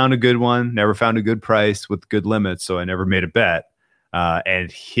 Never found a good one, never found a good price with good limits. So I never made a bet. And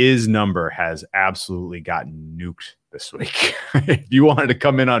his number has absolutely gotten nuked this week. If you wanted to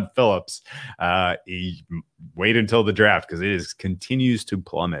come in on Phillips, wait until the draft because it continues to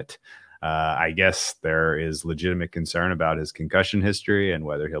plummet. I guess there is legitimate concern about his concussion history and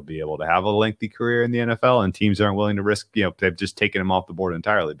whether he'll be able to have a lengthy career in the NFL, and teams aren't willing to risk, they've just taken him off the board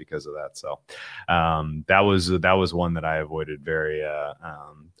entirely because of that. So that was one that I avoided very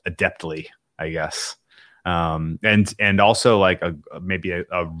adeptly, I guess. And also like maybe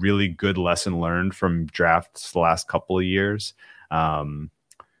a really good lesson learned from drafts the last couple of years.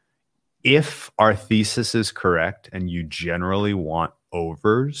 If our thesis is correct and you generally want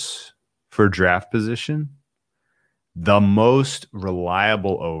overs for draft position, the most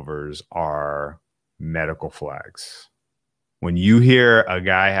reliable overs are medical flags. When you hear a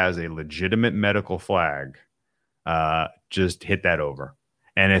guy has a legitimate medical flag, just hit that over.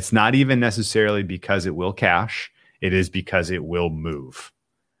 And it's not even necessarily because it will cash. It is because it will move.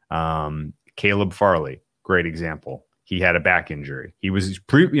 Caleb Farley, great example. He had a back injury. He was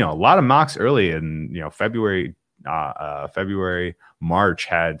a lot of mocks early in, February, March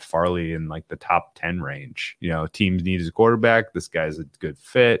had Farley in like the top 10 range. Teams needed a quarterback. This guy's a good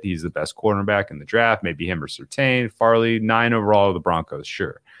fit. He's the best cornerback in the draft. Maybe him or Surtain. Farley, 9 overall of the Broncos.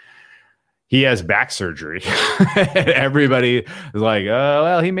 Sure. He has back surgery. Everybody is like,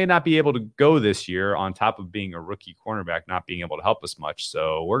 well, he may not be able to go this year on top of being a rookie cornerback, not being able to help us much.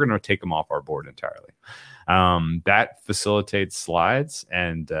 So we're going to take him off our board entirely. That facilitates slides.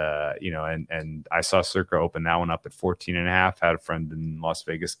 And I saw Circa open that one up at 14.5. Had a friend in Las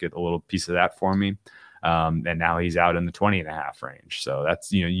Vegas get a little piece of that for me. And now he's out in the 20.5 range. So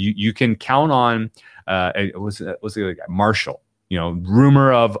that's, you can count on, what's the other guy? Marshall.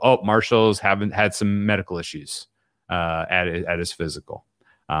 Rumor of, Marshall's haven't had some medical issues at his physical.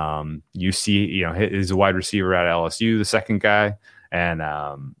 You see, he's a wide receiver at LSU, the second guy, and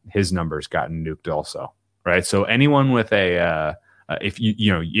his numbers gotten nuked also, right? So anyone with if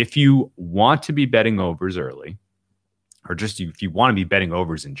you want to be betting overs early, or just if you want to be betting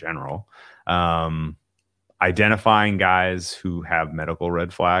overs in general, identifying guys who have medical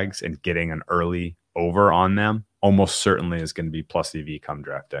red flags and getting an early over on them almost certainly is going to be plus EV come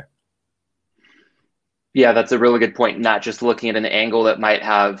draft day. Yeah, that's a really good point. Not just looking at an angle that might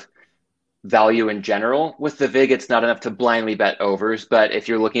have value in general. With the VIG, it's not enough to blindly bet overs, but if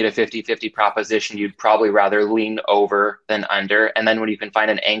you're looking at a 50-50 proposition, you'd probably rather lean over than under. And then when you can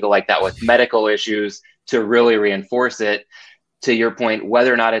find an angle like that with medical issues to really reinforce it, to your point,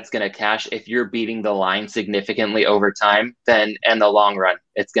 whether or not it's going to cash, if you're beating the line significantly over time, then in the long run,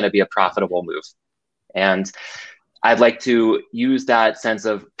 it's going to be a profitable move. And I'd like to use that sense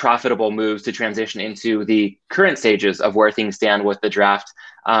of profitable moves to transition into the current stages of where things stand with the draft.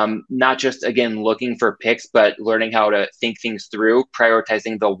 Not just, again, looking for picks, but learning how to think things through,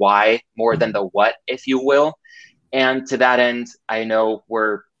 prioritizing the why more than the what, if you will. And to that end, I know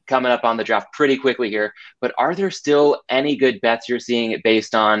we're coming up on the draft pretty quickly here, but are there still any good bets you're seeing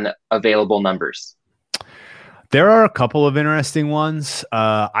based on available numbers? There are a couple of interesting ones.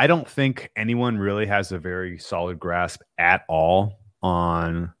 I don't think anyone really has a very solid grasp at all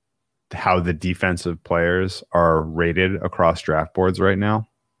on how the defensive players are rated across draft boards right now.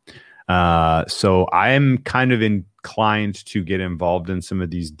 So I am kind of inclined to get involved in some of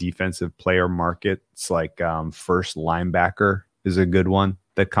these defensive player markets, like first linebacker is a good one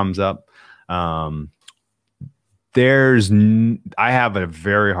that comes up. I have a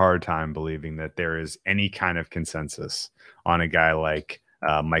very hard time believing that there is any kind of consensus on a guy like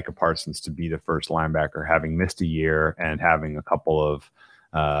Micah Parsons to be the first linebacker, having missed a year and having a couple of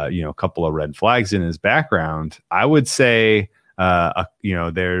red flags in his background. I would say, I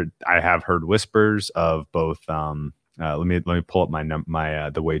have heard whispers of both. Let me pull up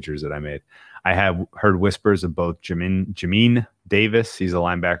the wagers that I made. I have heard whispers of both Jamin Davis, he's a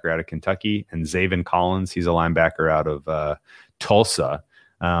linebacker out of Kentucky, and Zaven Collins, he's a linebacker out of Tulsa.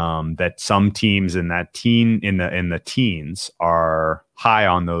 That some teams in the teens are high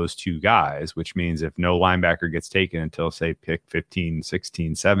on those two guys, which means if no linebacker gets taken until, say, pick 15,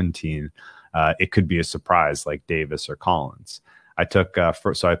 16, 17, it could be a surprise like Davis or Collins. I took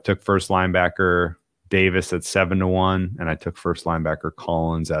first linebacker Davis at 7-1, and I took first linebacker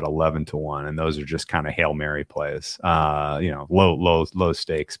Collins at 11-1, and those are just kind of Hail Mary plays. Low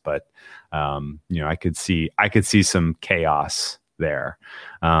stakes, but I could see some chaos there.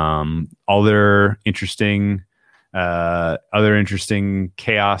 Other interesting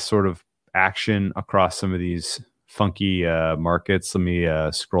chaos sort of action across some of these funky markets. Let me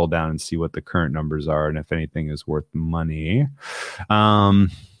scroll down and see what the current numbers are and if anything is worth money.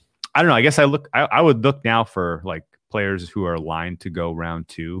 I don't know. I guess I would look now for like players who are aligned to go round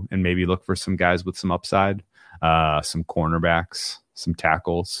 2 and maybe look for some guys with some upside, some cornerbacks, some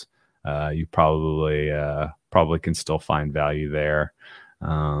tackles. You probably can still find value there.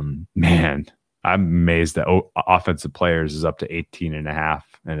 Man, I'm amazed that offensive players is up to 18.5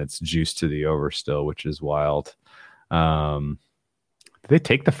 and it's juiced to the over still, which is wild. Did they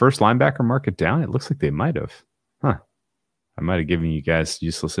take the first linebacker market down? It looks like they might have. Huh. I might have given you guys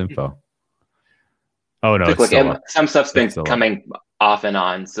useless info. Oh, no. Some stuff's been coming off and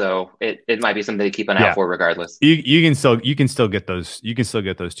on, so it might be something to keep an eye out for regardless. You can still get those. You can still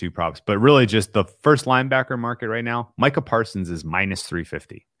get those 2 props, but really just the first linebacker market right now, Micah Parsons is minus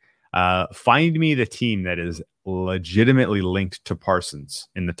 350. Find me the team that is legitimately linked to Parsons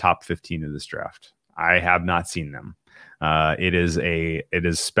in the top 15 of this draft. I have not seen them. It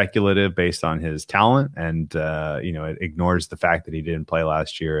is speculative based on his talent, and it ignores the fact that he didn't play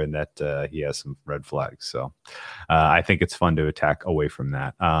last year and that he has some red flags. So I think it's fun to attack away from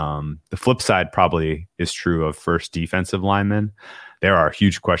that. The flip side probably is true of first defensive linemen. There are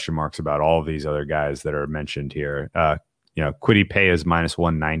huge question marks about all of these other guys that are mentioned here. Kwity Paye is minus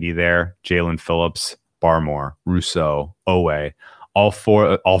 190 there. Jalen Phillips, Barmore, Rousseau, Owe. All four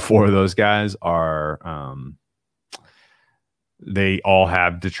of those guys are they all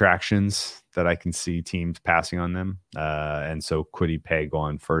have detractions that I can see teams passing on them. And so Kwity Paye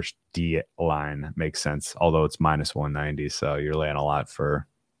going first D line makes sense, although it's minus 190. So you're laying a lot for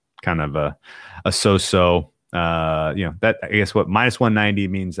kind of a so-so. That I guess what minus 190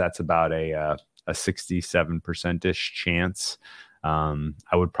 means, that's about a 67%-ish chance.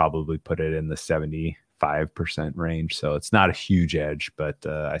 I would probably put it in the 75% range. So it's not a huge edge, but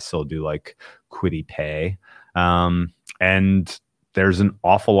I still do like Kwity Paye. And there's an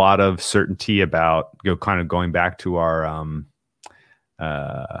awful lot of certainty about kind of going back to our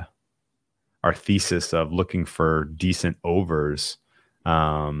thesis of looking for decent overs.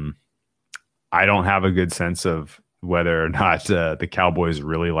 I don't have a good sense of whether or not the Cowboys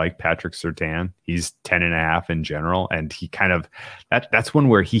really like Patrick Surtain. He's 10.5 in general, and he kind of that's one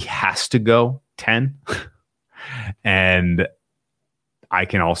where he has to go 10. And I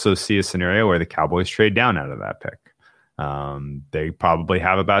can also see a scenario where the Cowboys trade down out of that pick. They probably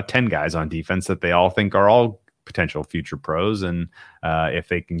have about 10 guys on defense that they all think are all potential future pros. And if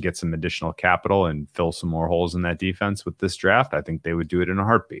they can get some additional capital and fill some more holes in that defense with this draft, I think they would do it in a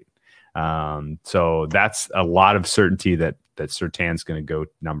heartbeat. So that's a lot of certainty that Surtain's going to go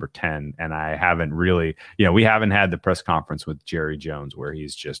number 10. And I haven't really, we haven't had the press conference with Jerry Jones where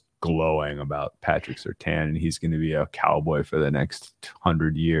he's just glowing about Patrick Surtain and he's going to be a Cowboy for the next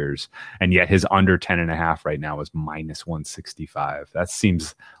 100 years. And yet his under 10.5 right now is minus 165. That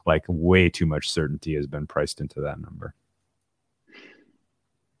seems like way too much certainty has been priced into that number.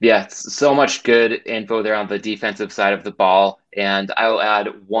 Yeah, so much good info there on the defensive side of the ball. And I'll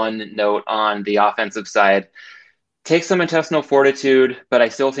add one note on the offensive side. Take some intestinal fortitude, but I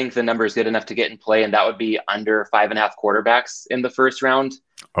still think the number is good enough to get in play, and that would be under 5.5 quarterbacks in the first round.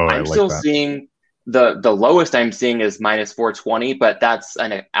 I'm still seeing the lowest I'm seeing is minus 420, but that's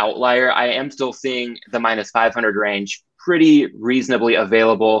an outlier. I am still seeing the minus 500 range pretty reasonably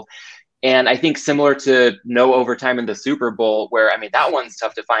available. And I think similar to no overtime in the Super Bowl, where, that one's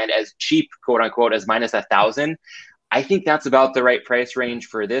tough to find as cheap, quote unquote, as minus 1,000. I think that's about the right price range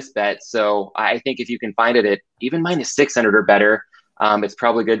for this bet. So I think if you can find it at even minus 600 or better, it's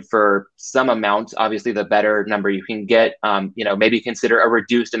probably good for some amount. Obviously, the better number you can get, maybe consider a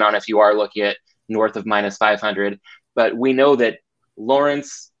reduced amount if you are looking at north of minus 500. But we know that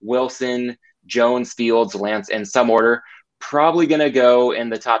Lawrence, Wilson, Jones, Fields, Lance, in some order, probably going to go in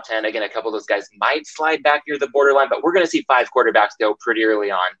the top 10. Again, a couple of those guys might slide back near the borderline, but we're going to see 5 quarterbacks go pretty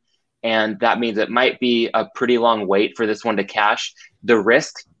early on. And that means it might be a pretty long wait for this one to cash. The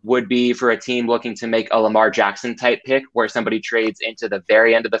risk would be for a team looking to make a Lamar Jackson type pick where somebody trades into the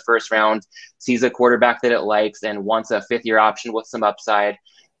very end of the first round, sees a quarterback that it likes, and wants a 5th-year option with some upside.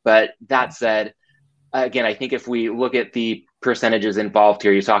 But that said, again, I think if we look at the percentages involved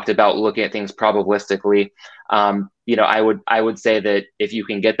here, you talked about looking at things probabilistically. I would say that if you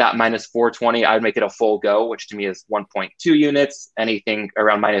can get that minus 420, I would make it a full go, which to me is 1.2 units. Anything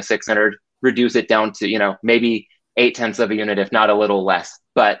around minus 600 reduce it down to, maybe 0.8 of a unit, if not a little less.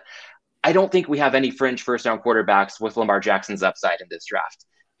 But I don't think we have any fringe first round quarterbacks with Lamar Jackson's upside in this draft.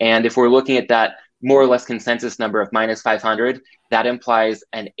 And if we're looking at that more or less consensus number of minus 500, that implies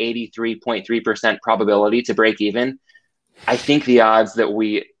an 83.3% probability to break even. I think the odds that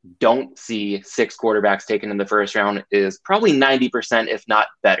we don't see 6 quarterbacks taken in the first round is probably 90%, if not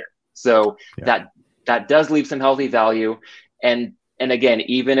better. So that does leave some healthy value. And again,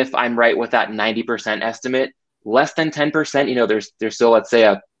 even if I'm right with that 90% estimate, less than 10%, there's still, let's say,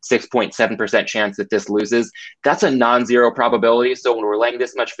 a 6.7% chance that this loses. That's a non-zero probability. So when we're laying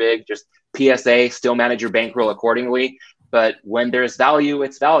this much vig, just PSA, still manage your bankroll accordingly. But when there's value,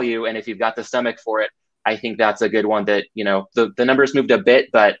 it's value. And if you've got the stomach for it, I think that's a good one that, the numbers moved a bit,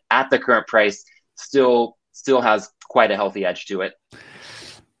 but at the current price, still has quite a healthy edge to it.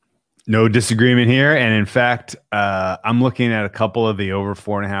 No disagreement here. And in fact, I'm looking at a couple of the over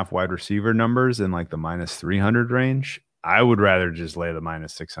 4.5 wide receiver numbers in like the minus 300 range. I would rather just lay the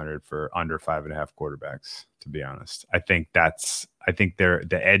minus 600 for under 5.5 quarterbacks, to be honest. I think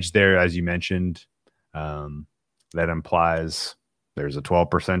the edge there, as you mentioned, that implies there's a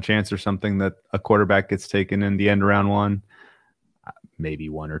 12% chance or something that a quarterback gets taken in the end of round one, maybe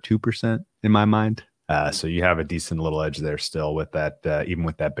 1 or 2% in my mind. So you have a decent little edge there still with that, even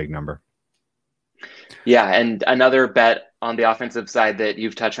with that big number. Yeah, and another bet on the offensive side that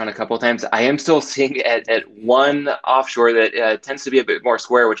you've touched on a couple of times, I am still seeing at one offshore that tends to be a bit more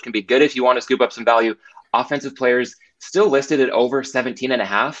square, which can be good if you want to scoop up some value. Offensive players still listed at over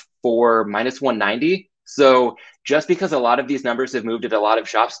 17.5 for minus 190. So just because a lot of these numbers have moved at a lot of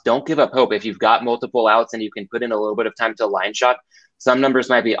shops, don't give up hope. If you've got multiple outs and you can put in a little bit of time to line shop, some numbers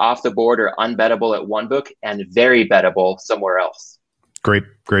might be off the board or unbettable at one book and very bettable somewhere else. Great.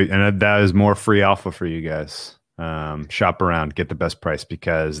 And that is more free alpha for you guys. Shop around, get the best price,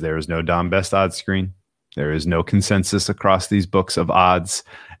 because there is no Dom Best odds screen. There is no consensus across these books of odds.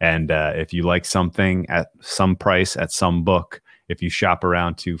 And if you like something at some price at some book, if you shop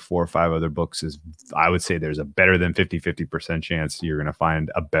around to 4 or 5 other books, I would say there's a better than 50% chance you're going to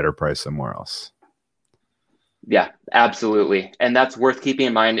find a better price somewhere else. Yeah, absolutely. And that's worth keeping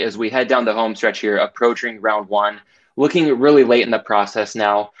in mind as we head down the home stretch here, approaching round one, looking really late in the process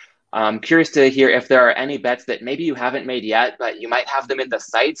now. I'm curious to hear if there are any bets that maybe you haven't made yet, but you might have them in the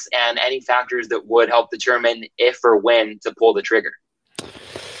sights, and any factors that would help determine if or when to pull the trigger.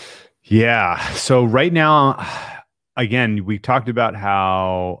 Yeah. So right now, again, we talked about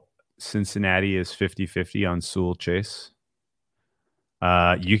how Cincinnati is 50-50 on Sewell Chase.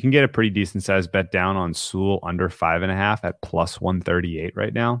 You can get a pretty decent sized bet down on Sewell under 5.5 at plus 138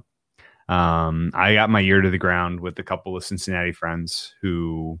 right now. I got my ear to the ground with a couple of Cincinnati friends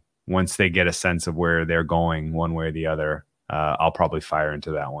who, once they get a sense of where they're going one way or the other, I'll probably fire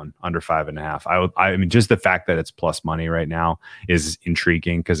into that one under 5.5. I mean, just the fact that it's plus money right now is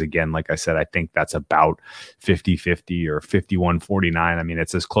intriguing because, again, like I said, I think that's about 50-50 or 51-49. I mean,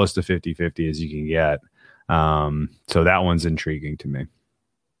 it's as close to 50-50 as you can get. So that one's intriguing to me.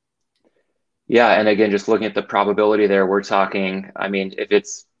 Yeah. And again, just looking at the probability there, we're talking, I mean, if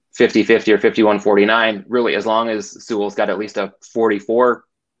it's 50-50 or 51-49, really, as long as Sewell's got at least a 44%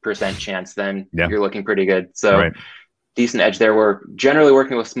 chance, then you're looking pretty good. So decent edge there. We're generally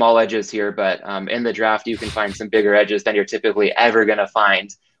working with small edges here, but in the draft, you can find some bigger edges than you're typically ever going to find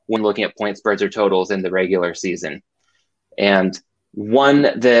when looking at point spreads or totals in the regular season. And one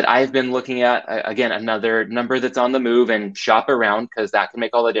that I've been looking at, again, another number that's on the move, and shop around because that can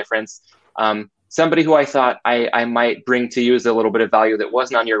make all the difference. Somebody who I thought I might bring to you as a little bit of value that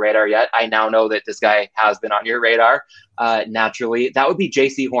wasn't on your radar yet. I now know that this guy has been on your radar naturally. That would be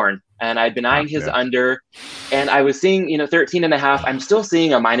JC Horn. And I'd been eyeing his under, and I was seeing, 13.5. I'm still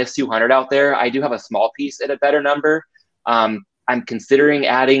seeing a minus 200 out there. I do have a small piece at a better number. I'm considering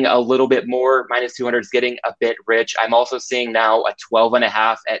adding a little bit more. Minus 200 is getting a bit rich. I'm also seeing now a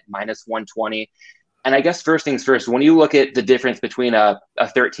 12.5 at minus 120. And I guess first things first, when you look at the difference between a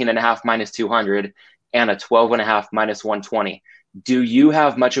 13.5 minus 200 and a 12.5 minus 120, do you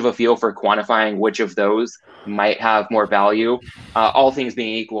have much of a feel for quantifying which of those might have more value? All things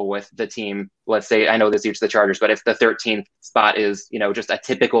being equal with the team, let's say, I know this suits the Chargers, but if the 13th spot is, just a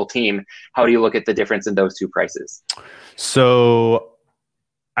typical team, how do you look at the difference in those two prices? So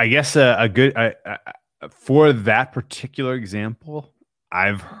I guess a good, for that particular example,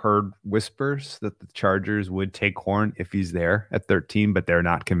 I've heard whispers that the Chargers would take Horn if he's there at 13, but they're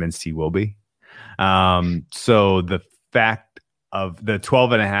not convinced he will be. So the fact of the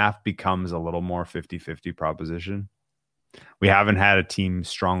 12.5 becomes a little more 50-50 proposition. We haven't had a team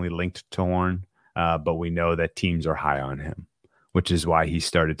strongly linked to Horn, but we know that teams are high on him. which is why he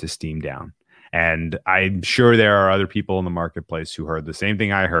started to steam down. And I'm sure there are other people in the marketplace who heard the same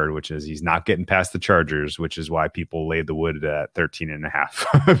thing I heard, which is he's not getting past the Chargers, which is why people laid the wood at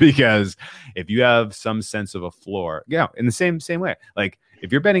 13.5. Because if you have some sense of a floor, in the same way, like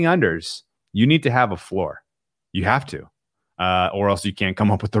if you're betting unders, you need to have a floor. You have to, or else you can't come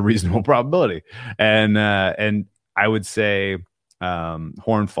up with a reasonable probability. And I would say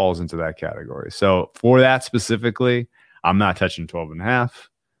Horn falls into that category. So for that specifically, I'm not touching 12.5.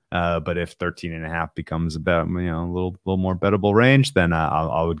 But if 13.5 becomes about a little more bettable range, then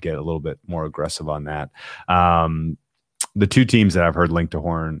I would get a little bit more aggressive on that. The two teams that I've heard linked to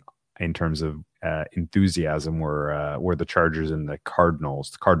Horn in terms of enthusiasm were the Chargers and the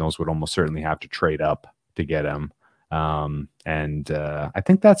Cardinals. The Cardinals would almost certainly have to trade up to get him, and I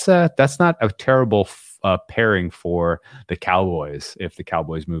think that's not a terrible pairing for the Cowboys. If the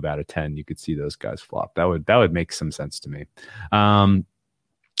Cowboys move out of 10, you could see those guys flop. That would make some sense to me.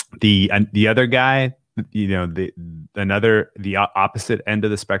 The other guy, the opposite end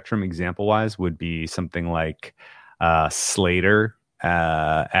of the spectrum, example wise, would be something like Slater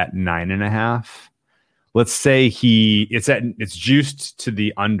at 9.5. Let's say it's juiced to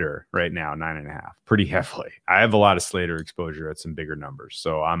the under right now, 9.5, pretty heavily. I have a lot of Slater exposure at some bigger numbers,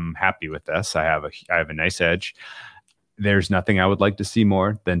 so I'm happy with this. I have a nice edge. There's nothing I would like to see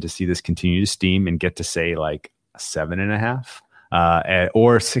more than to see this continue to steam and get to say like a 7.5.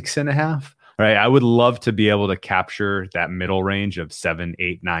 Or 6.5, right? I would love to be able to capture that middle range of 7,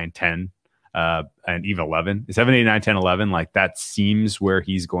 8, 9, 10, and even 11. 7, 8, 9, 10, 11. Like that seems where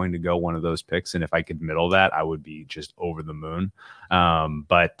he's going to go, one of those picks. And if I could middle that, I would be just over the moon.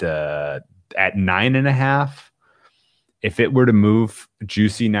 But at 9.5, if it were to move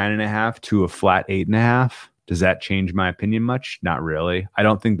juicy 9.5 to a flat 8.5, does that change my opinion much? Not really. I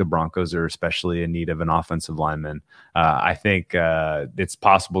don't think the Broncos are especially in need of an offensive lineman. I think it's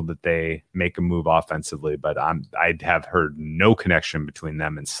possible that they make a move offensively, but I have heard no connection between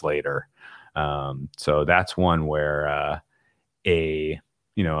them and Slater. So that's one where a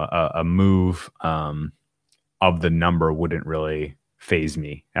move of the number wouldn't really faze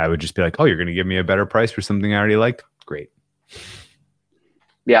me. I would just be like, oh, you're going to give me a better price for something I already liked? Great.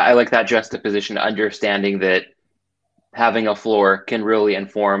 Yeah, I like that juxtaposition, understanding that having a floor can really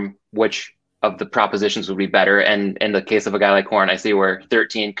inform which of the propositions would be better. And in the case of a guy like Horn, I see where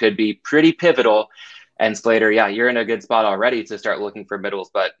 13 could be pretty pivotal. And Slater, yeah, you're in a good spot already to start looking for middles.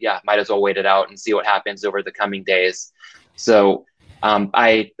 But yeah, might as well wait it out and see what happens over the coming days. So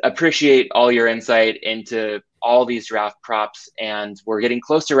I appreciate all your insight into all these draft props. And we're getting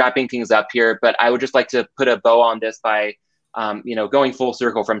close to wrapping things up here. But I would just like to put a bow on this by going full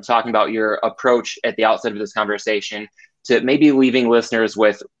circle from talking about your approach at the outset of this conversation to maybe leaving listeners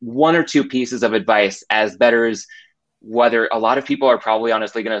with one or two pieces of advice as bettors, whether a lot of people are probably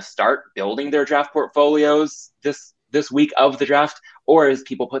honestly going to start building their draft portfolios this week of the draft, or as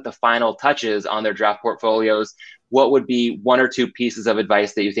people put the final touches on their draft portfolios, what would be one or two pieces of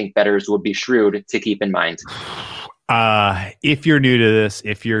advice that you think bettors would be shrewd to keep in mind? If you're new to this,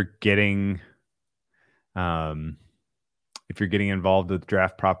 if you're getting involved with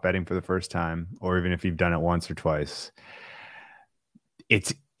draft prop betting for the first time, or even if you've done it once or twice,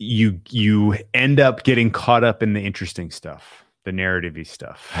 it's you end up getting caught up in the interesting stuff, the narrative-y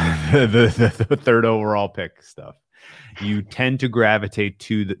stuff, the third overall pick stuff. You tend to gravitate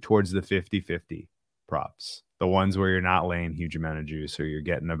towards the 50-50 props, the ones where you're not laying huge amount of juice or you're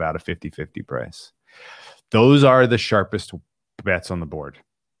getting about a 50-50 price. Those are the sharpest bets on the board.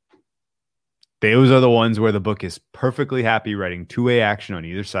 Those are the ones where the book is perfectly happy writing two-way action on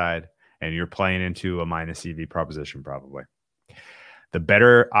either side, and you're playing into a minus EV proposition probably. The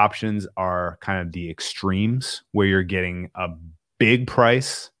better options are kind of the extremes where you're getting a big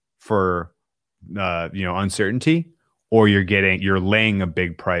price for uncertainty, or you're laying a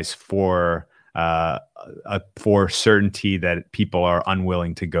big price for certainty that people are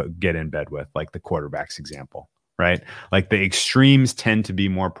unwilling to go get in bed with, like the quarterbacks example, right? Like the extremes tend to be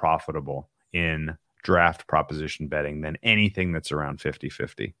more profitable in draft proposition betting than anything that's around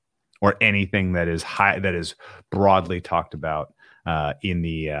 50-50 or anything that is high, that is broadly talked about in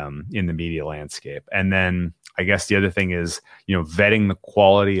the media landscape. And then I guess the other thing is, vetting the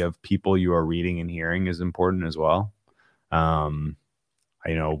quality of people you are reading and hearing is important as well.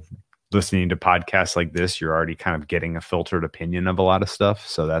 Listening to podcasts like this, you're already kind of getting a filtered opinion of a lot of stuff.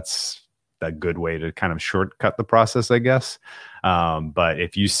 So that's a good way to kind of shortcut the process, I guess. But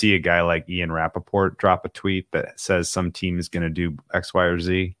if you see a guy like Ian Rappaport drop a tweet that says some team is going to do X, Y, or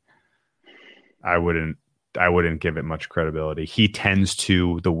Z, I wouldn't I wouldn't give it much credibility. He tends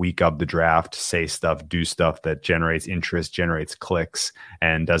to, the week of the draft, say stuff, do stuff that generates interest, generates clicks,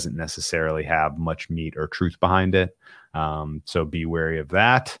 and doesn't necessarily have much meat or truth behind it. So be wary of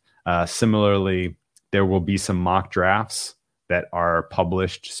that. Similarly, there will be some mock drafts that are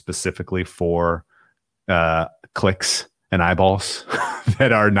published specifically for clicks and eyeballs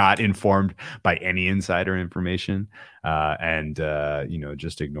that are not informed by any insider information. And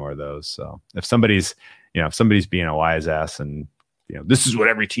just ignore those. So if somebody's being a wise ass and, this is what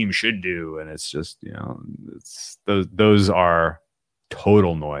every team should do, and it's just, it's those are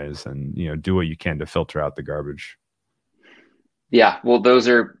total noise, and, do what you can to filter out the garbage. Yeah, well, those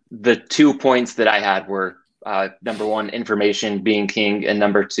are the 2 points that I had were number one, information being king, and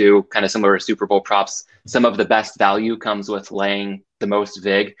number two, kind of similar to Super Bowl props, some of the best value comes with laying the most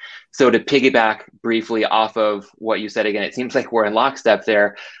vig. So to piggyback briefly off of what you said, again, it seems like we're in lockstep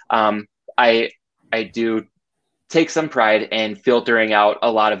there. I do take some pride in filtering out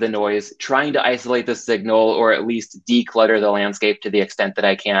a lot of the noise, trying to isolate the signal or at least declutter the landscape to the extent that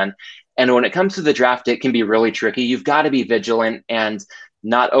I can. And when it comes to the draft, it can be really tricky. You've got to be vigilant and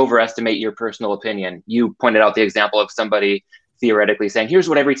not overestimate your personal opinion. You pointed out the example of somebody theoretically saying, here's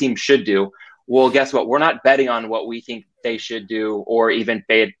what every team should do. Well, guess what? We're not betting on what we think they should do, or even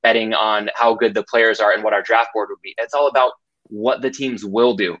betting on how good the players are and what our draft board would be. It's all about what the teams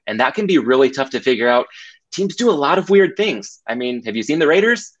will do. And that can be really tough to figure out. Teams do a lot of weird things. I mean, have you seen the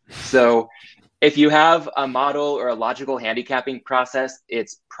Raiders? So if you have a model or a logical handicapping process,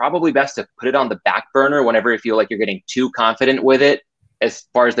 it's probably best to put it on the back burner whenever you feel like you're getting too confident with it as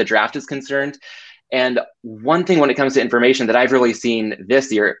far as the draft is concerned. And one thing when it comes to information that I've really seen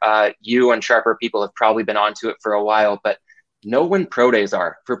this year, you and sharper people have probably been onto it for a while, but know when pro days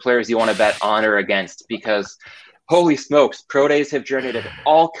are for players you want to bet on or against, because holy smokes, pro days have generated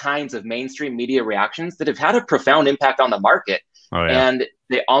all kinds of mainstream media reactions that have had a profound impact on the market. Oh, yeah. And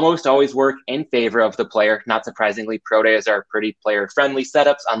they almost always work in favor of the player. Not surprisingly, pro days are pretty player-friendly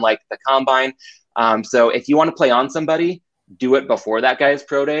setups, unlike the combine. So if you want to play on somebody, do it before that guy's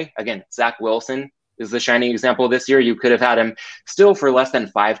pro day. Again, Zach Wilson is the shining example this year. You could have had him still for less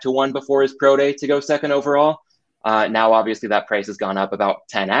than 5-1 before his pro day to go second overall. Now, obviously, that price has gone up about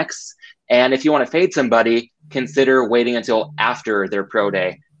 10x. And if you want to fade somebody, consider waiting until after their pro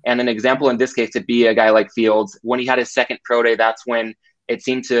day. And an example in this case to be a guy like Fields, when he had his second pro day, that's when it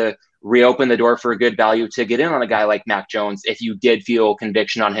seemed to reopen the door for a good value to get in on a guy like Mac Jones if you did feel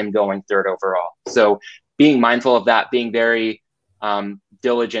conviction on him going third overall. So being mindful of that, being very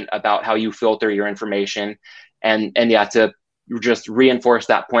diligent about how you filter your information, and yeah, to just reinforce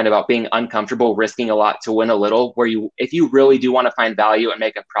that point about being uncomfortable, risking a lot to win a little, where if you really do want to find value and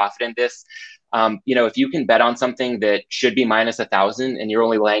make a profit in this, if you can bet on something that should be minus 1,000 and you're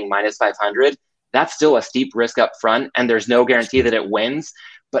only laying minus 500, that's still a steep risk up front, and there's no guarantee that it wins.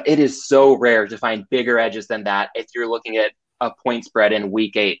 But it is so rare to find bigger edges than that if you're looking at a point spread in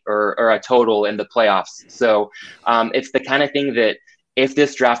week 8 or a total in the playoffs. So it's the kind of thing that if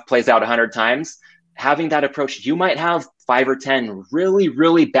this draft plays out 100 times, having that approach, you might have 5 or 10 really,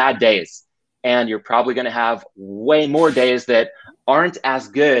 really bad days. And you're probably going to have way more days that aren't as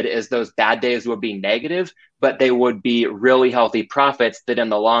good as those bad days would be negative, but they would be really healthy profits that in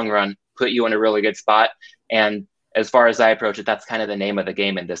the long run put you in a really good spot. And as far as I approach it, that's kind of the name of the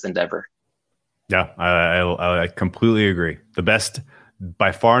game in this endeavor. Yeah, I completely agree. The best,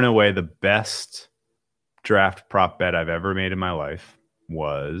 by far and away, the best draft prop bet I've ever made in my life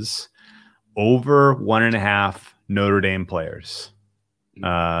was over 1.5 Notre Dame players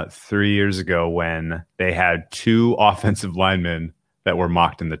 3 years ago when they had 2 offensive linemen that were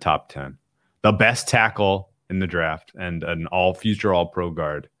mocked in the top 10. The best tackle in the draft and an future all pro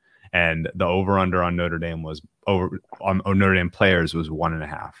guard. And the over-under on Notre Dame was on Notre Dame players was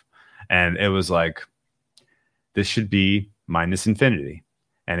 1.5. And it was like, this should be minus infinity.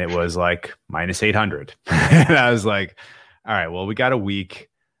 And it was like minus 800. And I was like, all right, well, we got a week.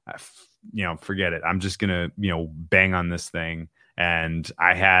 Forget it. I'm just going to, bang on this thing. And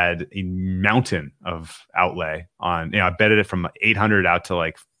I had a mountain of outlay on, I betted it from 800 out to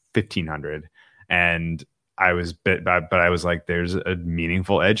like 1,500. And I was but I was like, there's a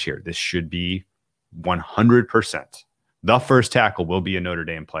meaningful edge here. This should be 100%. The first tackle will be a Notre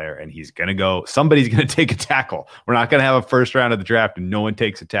Dame player, and somebody's going to take a tackle. We're not going to have a first round of the draft and no one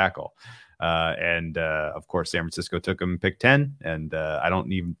takes a tackle. Of course, San Francisco took him pick 10, and I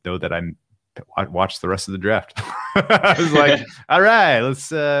don't even know that I watched the rest of the draft. I was like, all right, let's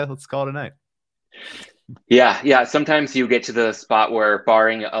call it a night. Yeah. Sometimes you get to the spot where,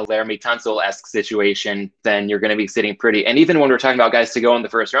 barring a Laramie Tunsil-esque situation, then you're going to be sitting pretty. And even when we're talking about guys to go in the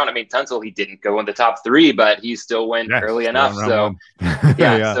first round, I mean, Tunsil, he didn't go in the top three, but he still went Yeah, early still enough. on round So one.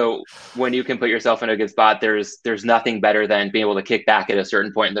 yeah, Yeah. so when you can put yourself in a good spot, there's nothing better than being able to kick back at a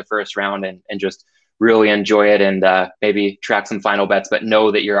certain point in the first round and just really enjoy it and maybe track some final bets, but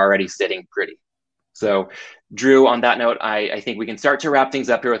know that you're already sitting pretty. So, Drew, on that note, I think we can start to wrap things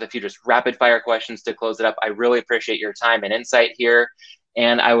up here with a few just rapid fire questions to close it up. I really appreciate your time and insight here.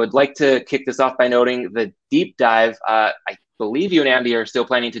 And I would like to kick this off by noting the deep dive. I believe you and Andy are still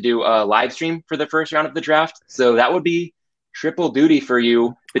planning to do a live stream for the first round of the draft. So that would be triple duty for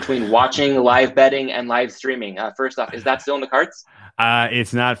you between watching, live betting, and live streaming. First off, is that still in the cards?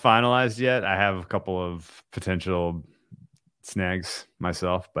 It's not finalized yet. I have a couple of potential snags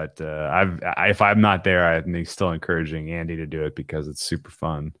myself, but if I'm not there, I'm still encouraging Andy to do it because it's super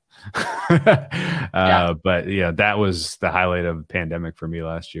fun. Yeah. But yeah, that was the highlight of the pandemic for me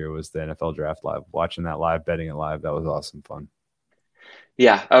last year was the NFL draft live. Watching that live, betting it live, that was awesome fun.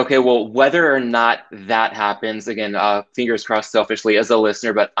 Yeah. Okay. Well, whether or not that happens, again, fingers crossed selfishly as a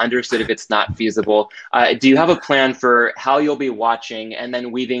listener, but understood if it's not feasible. Do you have a plan for how you'll be watching and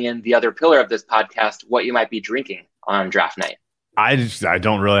then weaving in the other pillar of this podcast, what you might be drinking on draft night? I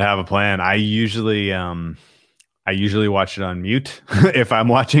don't really have a plan. I usually watch it on mute if I'm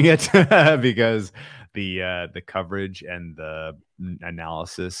watching it because the coverage and the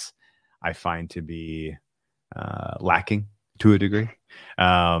analysis I find to be lacking to a degree.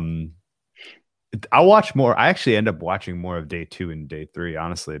 I'll watch more. I actually end up watching more of day 2 and day 3,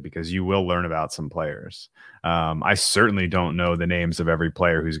 honestly, because you will learn about some players. I certainly don't know the names of every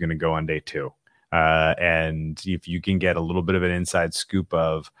player who's going to go on day 2. And if you can get a little bit of an inside scoop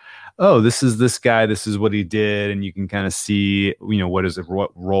of, oh, this is this guy, this is what he did, and you can kind of see,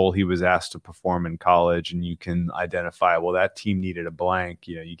 what role he was asked to perform in college, and you can identify, well, that team needed a blank.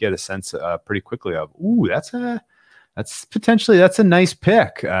 You get a sense pretty quickly of, ooh, that's a nice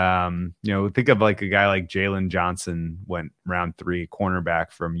pick. Think of like a guy like Jalen Johnson went round 3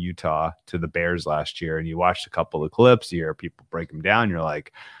 cornerback from Utah to the Bears last year, and you watched a couple of clips, you hear people break him down, you're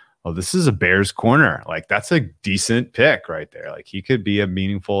like, oh, this is a Bears corner. Like that's a decent pick right there. Like he could be a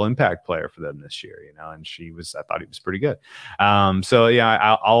meaningful impact player for them this year, and I thought he was pretty good. So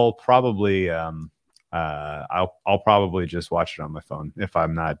yeah, I'll probably I'll probably just watch it on my phone if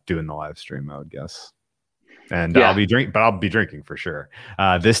I'm not doing the live stream, I would guess. And Yeah. I'll be drinking for sure.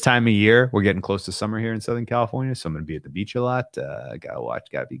 This time of year, we're getting close to summer here in Southern California, so I'm going to be at the beach a lot.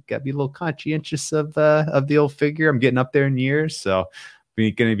 Gotta be a little conscientious of the old figure. I'm getting up there in years, so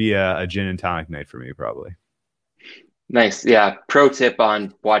it's going to be a gin and tonic night for me, probably. Nice. Yeah. Pro tip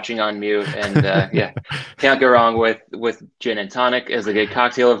on watching on mute. And yeah, can't go wrong with gin and tonic as a good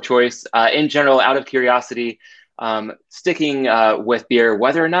cocktail of choice. In general, out of curiosity, sticking with beer,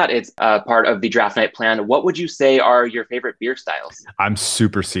 whether or not it's part of the draft night plan, what would you say are your favorite beer styles? I'm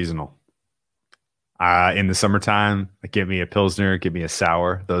super seasonal. In the summertime, give me a Pilsner, give me a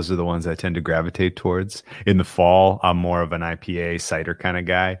sour. Those are the ones I tend to gravitate towards. In the fall, I'm more of an IPA cider kind of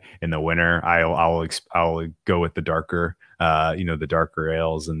guy. In the winter, I'll go with the darker, the darker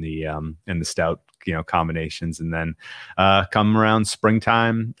ales and the stout, combinations. And then come around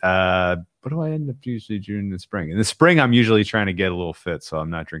springtime, what do I end up usually doing in the spring? In the spring, I'm usually trying to get a little fit, so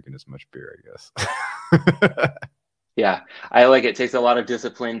I'm not drinking as much beer, I guess. Yeah, I like it. It takes a lot of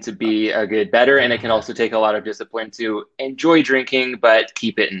discipline to be a good bettor, and it can also take a lot of discipline to enjoy drinking, but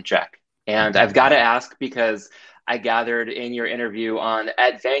keep it in check. And I've got to ask, because I gathered in your interview on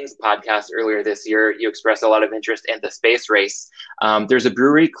Ed Fang's podcast earlier this year, you expressed a lot of interest in the space race. There's a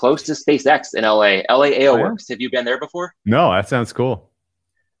brewery close to SpaceX in LA, LA Ale Works. Have you been there before? No, that sounds cool.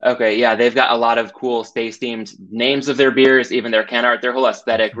 Okay, yeah, they've got a lot of cool space-themed names of their beers, even their can art. Their whole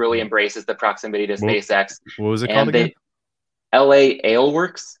aesthetic really embraces the proximity to SpaceX. What was it called again? LA Ale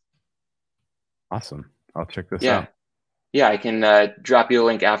Works. Awesome. I'll check this Yeah. out. Yeah, I can drop you a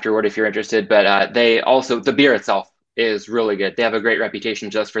link afterward if you're interested. But they also, the beer itself is really good. They have a great reputation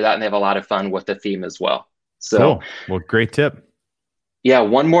just for that, and they have a lot of fun with the theme as well. So, cool. Well, great tip. Yeah,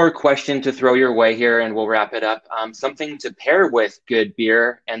 one more question to throw your way here, and we'll wrap it up. Something to pair with good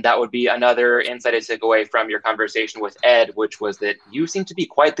beer, and that would be another insight I took away from your conversation with Ed, which was that you seem to be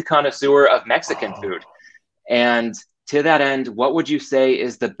quite the connoisseur of Mexican food. And to that end, what would you say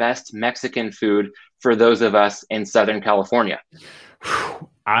is the best Mexican food for those of us in Southern California?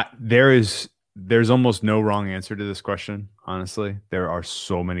 There's almost no wrong answer to this question, honestly. There are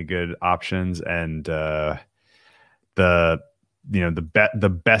so many good options, and the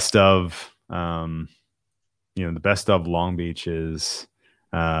best of Long Beach is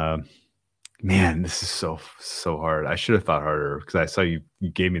Man, this is so hard. I should have thought harder because I saw you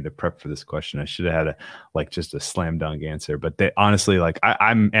gave me the prep for this question. I should have had just a slam dunk answer. But they honestly, like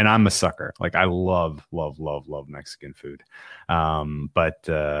I'm a sucker. Like I love Mexican food. But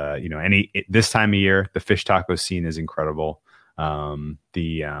this time of year, the fish taco scene is incredible.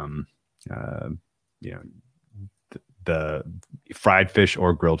 The fried fish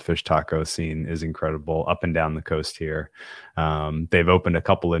or grilled fish taco scene is incredible up and down the coast here. They've opened a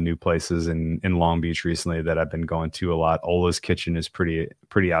couple of new places in Long Beach recently that I've been going to a lot. Ola's Kitchen is pretty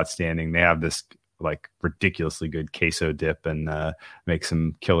outstanding. They have this like ridiculously good queso dip and make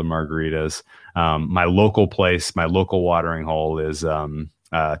some killer margaritas. My local place, my local watering hole is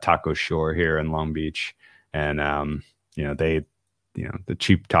Taco Shore here in Long Beach. And, the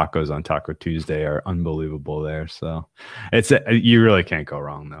cheap tacos on Taco Tuesday are unbelievable there. So you really can't go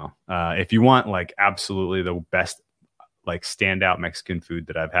wrong though. If you want like absolutely the best, like standout Mexican food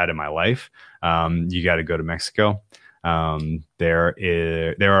that I've had in my life, you got to go to Mexico. There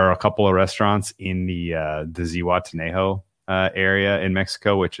are a couple of restaurants in the Zihuatanejo area in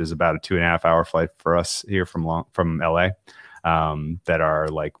Mexico, which is about a 2.5 hour flight for us here from LA, that are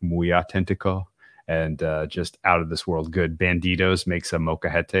like muy auténtico and just out of this world good. Banditos makes a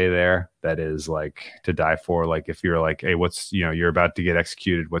molcajete there that is like to die for. Like if you're like, hey, you're about to get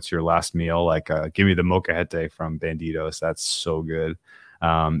executed, what's your last meal? Like give me the molcajete from Banditos. That's so good.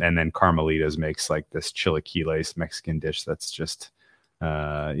 And then Carmelitas makes like this chilaquiles Mexican dish that's just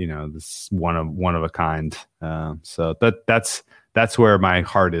this one of a kind. So that's where my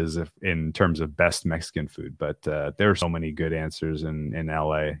heart is in terms of best Mexican food. But there are so many good answers in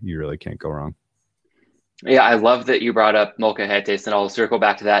LA. You really can't go wrong. Yeah, I love that you brought up Molcajetes, and I'll circle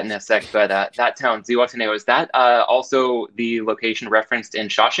back to that in a sec. But that town, Zihuatanejo, is that also the location referenced in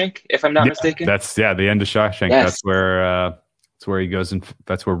Shawshank, if I'm not mistaken? That's the end of Shawshank. Yes. That's where he goes, and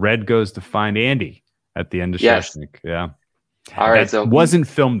that's where Red goes to find Andy at the end of Shawshank. Yeah. All right. So wasn't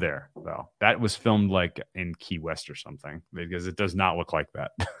filmed there though. That was filmed like in Key West or something, because it does not look like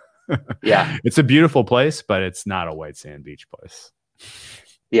that. Yeah, it's a beautiful place, but it's not a white sand beach place.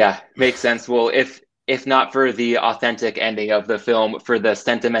 Yeah, makes sense. Well, if not for the authentic ending of the film, for the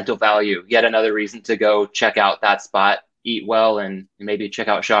sentimental value, yet another reason to go check out that spot, eat well, and maybe check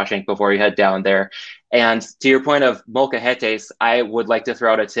out Shawshank before you head down there. And to your point of molcajetes, I would like to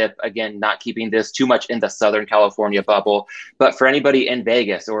throw out a tip, again, not keeping this too much in the Southern California bubble, but for anybody in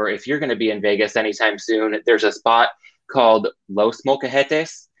Vegas, or if you're going to be in Vegas anytime soon, there's a spot called Los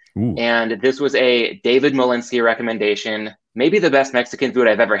Molcajetes. Ooh. And this was a David Malinsky recommendation, maybe the best Mexican food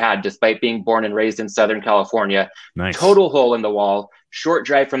I've ever had, despite being born and raised in Southern California. Nice. Total hole in the wall, short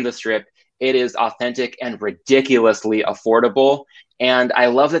drive from the Strip. It is authentic and ridiculously affordable. And I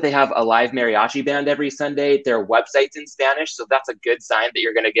love that they have a live mariachi band every Sunday. Their website's in Spanish, so that's a good sign that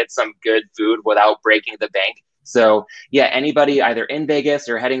you're going to get some good food without breaking the bank. So yeah, anybody either in Vegas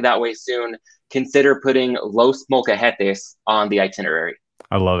or heading that way soon, consider putting Los Molcajetes on the itinerary.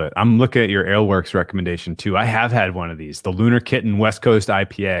 I love it. I'm looking at your Aleworks recommendation too. I have had one of these. The Lunar Kitten West Coast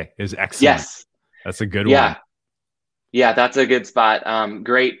IPA is excellent. Yes. That's a good one. Yeah, that's a good spot.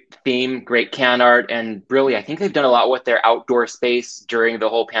 Great theme, great can art, and really, I think they've done a lot with their outdoor space during the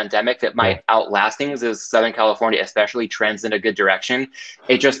whole pandemic that might outlast things as Southern California especially trends in a good direction.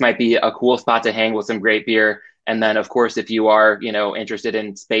 It just might be a cool spot to hang with some great beer. And then, of course, if you are, interested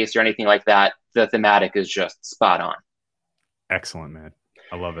in space or anything like that, the thematic is just spot on. Excellent, man.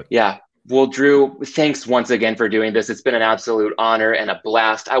 I love it. Yeah. Well, Drew, thanks once again for doing this. It's been an absolute honor and a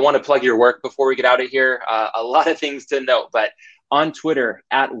blast. I want to plug your work before we get out of here. A lot of things to note, but on Twitter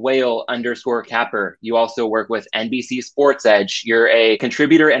 @whale_capper, you also work with NBC Sports Edge. You're a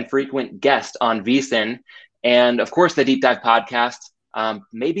contributor and frequent guest on VSiN, and of course the Deep Dive podcast.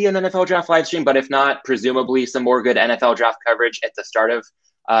 Maybe an NFL draft live stream, but if not, presumably some more good NFL draft coverage at the start of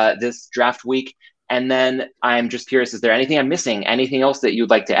this draft week. And then I'm just curious, is there anything I'm missing? Anything else that you'd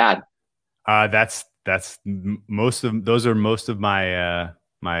like to add? That's most of my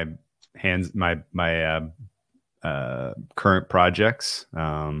current projects.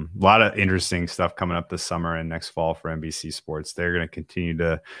 A lot of interesting stuff coming up this summer and next fall for NBC Sports. They're going to continue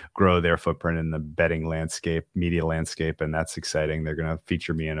to grow their footprint in the betting landscape, media landscape, and that's exciting. They're going to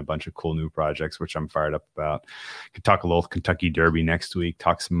feature me in a bunch of cool new projects, which I'm fired up about. Could talk a little Kentucky Derby next week,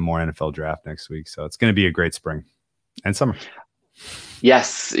 talk some more NFL draft next week. So it's going to be a great spring and summer.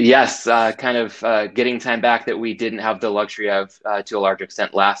 Yes. Kind of getting time back that we didn't have the luxury of to a large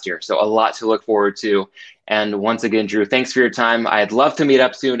extent last year. So a lot to look forward to. And once again, Drew, thanks for your time. I'd love to meet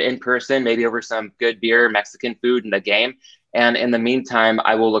up soon in person, maybe over some good beer, Mexican food, and a game. And in the meantime,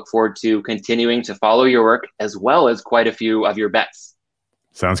 I will look forward to continuing to follow your work as well as quite a few of your bets.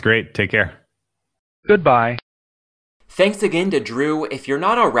 Sounds great. Take care. Goodbye. Thanks again to Drew. If you're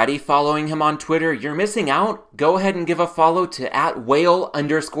not already following him on Twitter, you're missing out. Go ahead and give a follow to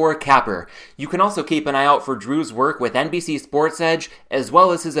 @whale_capper. You can also keep an eye out for Drew's work with NBC Sports Edge, as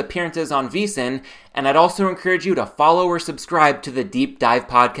well as his appearances on VSiN, and I'd also encourage you to follow or subscribe to the Deep Dive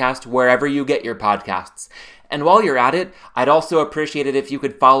podcast wherever you get your podcasts. And while you're at it, I'd also appreciate it if you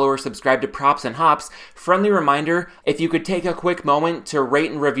could follow or subscribe to Props and Hops. Friendly reminder, if you could take a quick moment to rate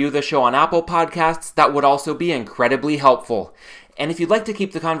and review the show on Apple Podcasts, that would also be incredibly helpful. And if you'd like to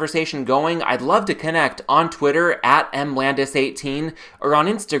keep the conversation going, I'd love to connect on Twitter @mlandis18 or on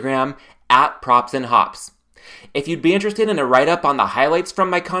Instagram @propsandhops. If you'd be interested in a write-up on the highlights from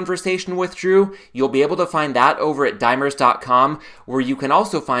my conversation with Drew, you'll be able to find that over at dimers.com, where you can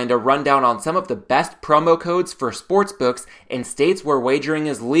also find a rundown on some of the best promo codes for sportsbooks in states where wagering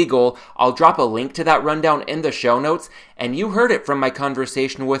is legal. I'll drop a link to that rundown in the show notes, and you heard it from my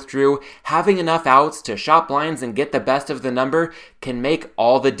conversation with Drew. Having enough outs to shop lines and get the best of the number can make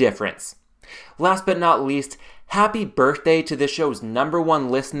all the difference. Last but not least, happy birthday to the show's #1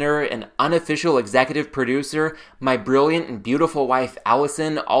 listener and unofficial executive producer, my brilliant and beautiful wife,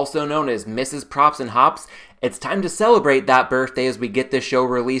 Allison, also known as Mrs. Props and Hops. It's time to celebrate that birthday as we get this show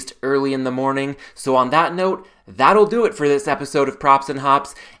released early in the morning. So on that note, that'll do it for this episode of Props and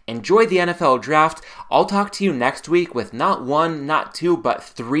Hops. Enjoy the NFL draft. I'll talk to you next week with not one, not two, but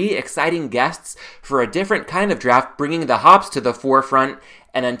 3 exciting guests for a different kind of draft, bringing the hops to the forefront.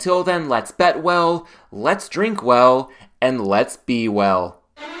 And until then, let's bet well, let's drink well, and let's be well.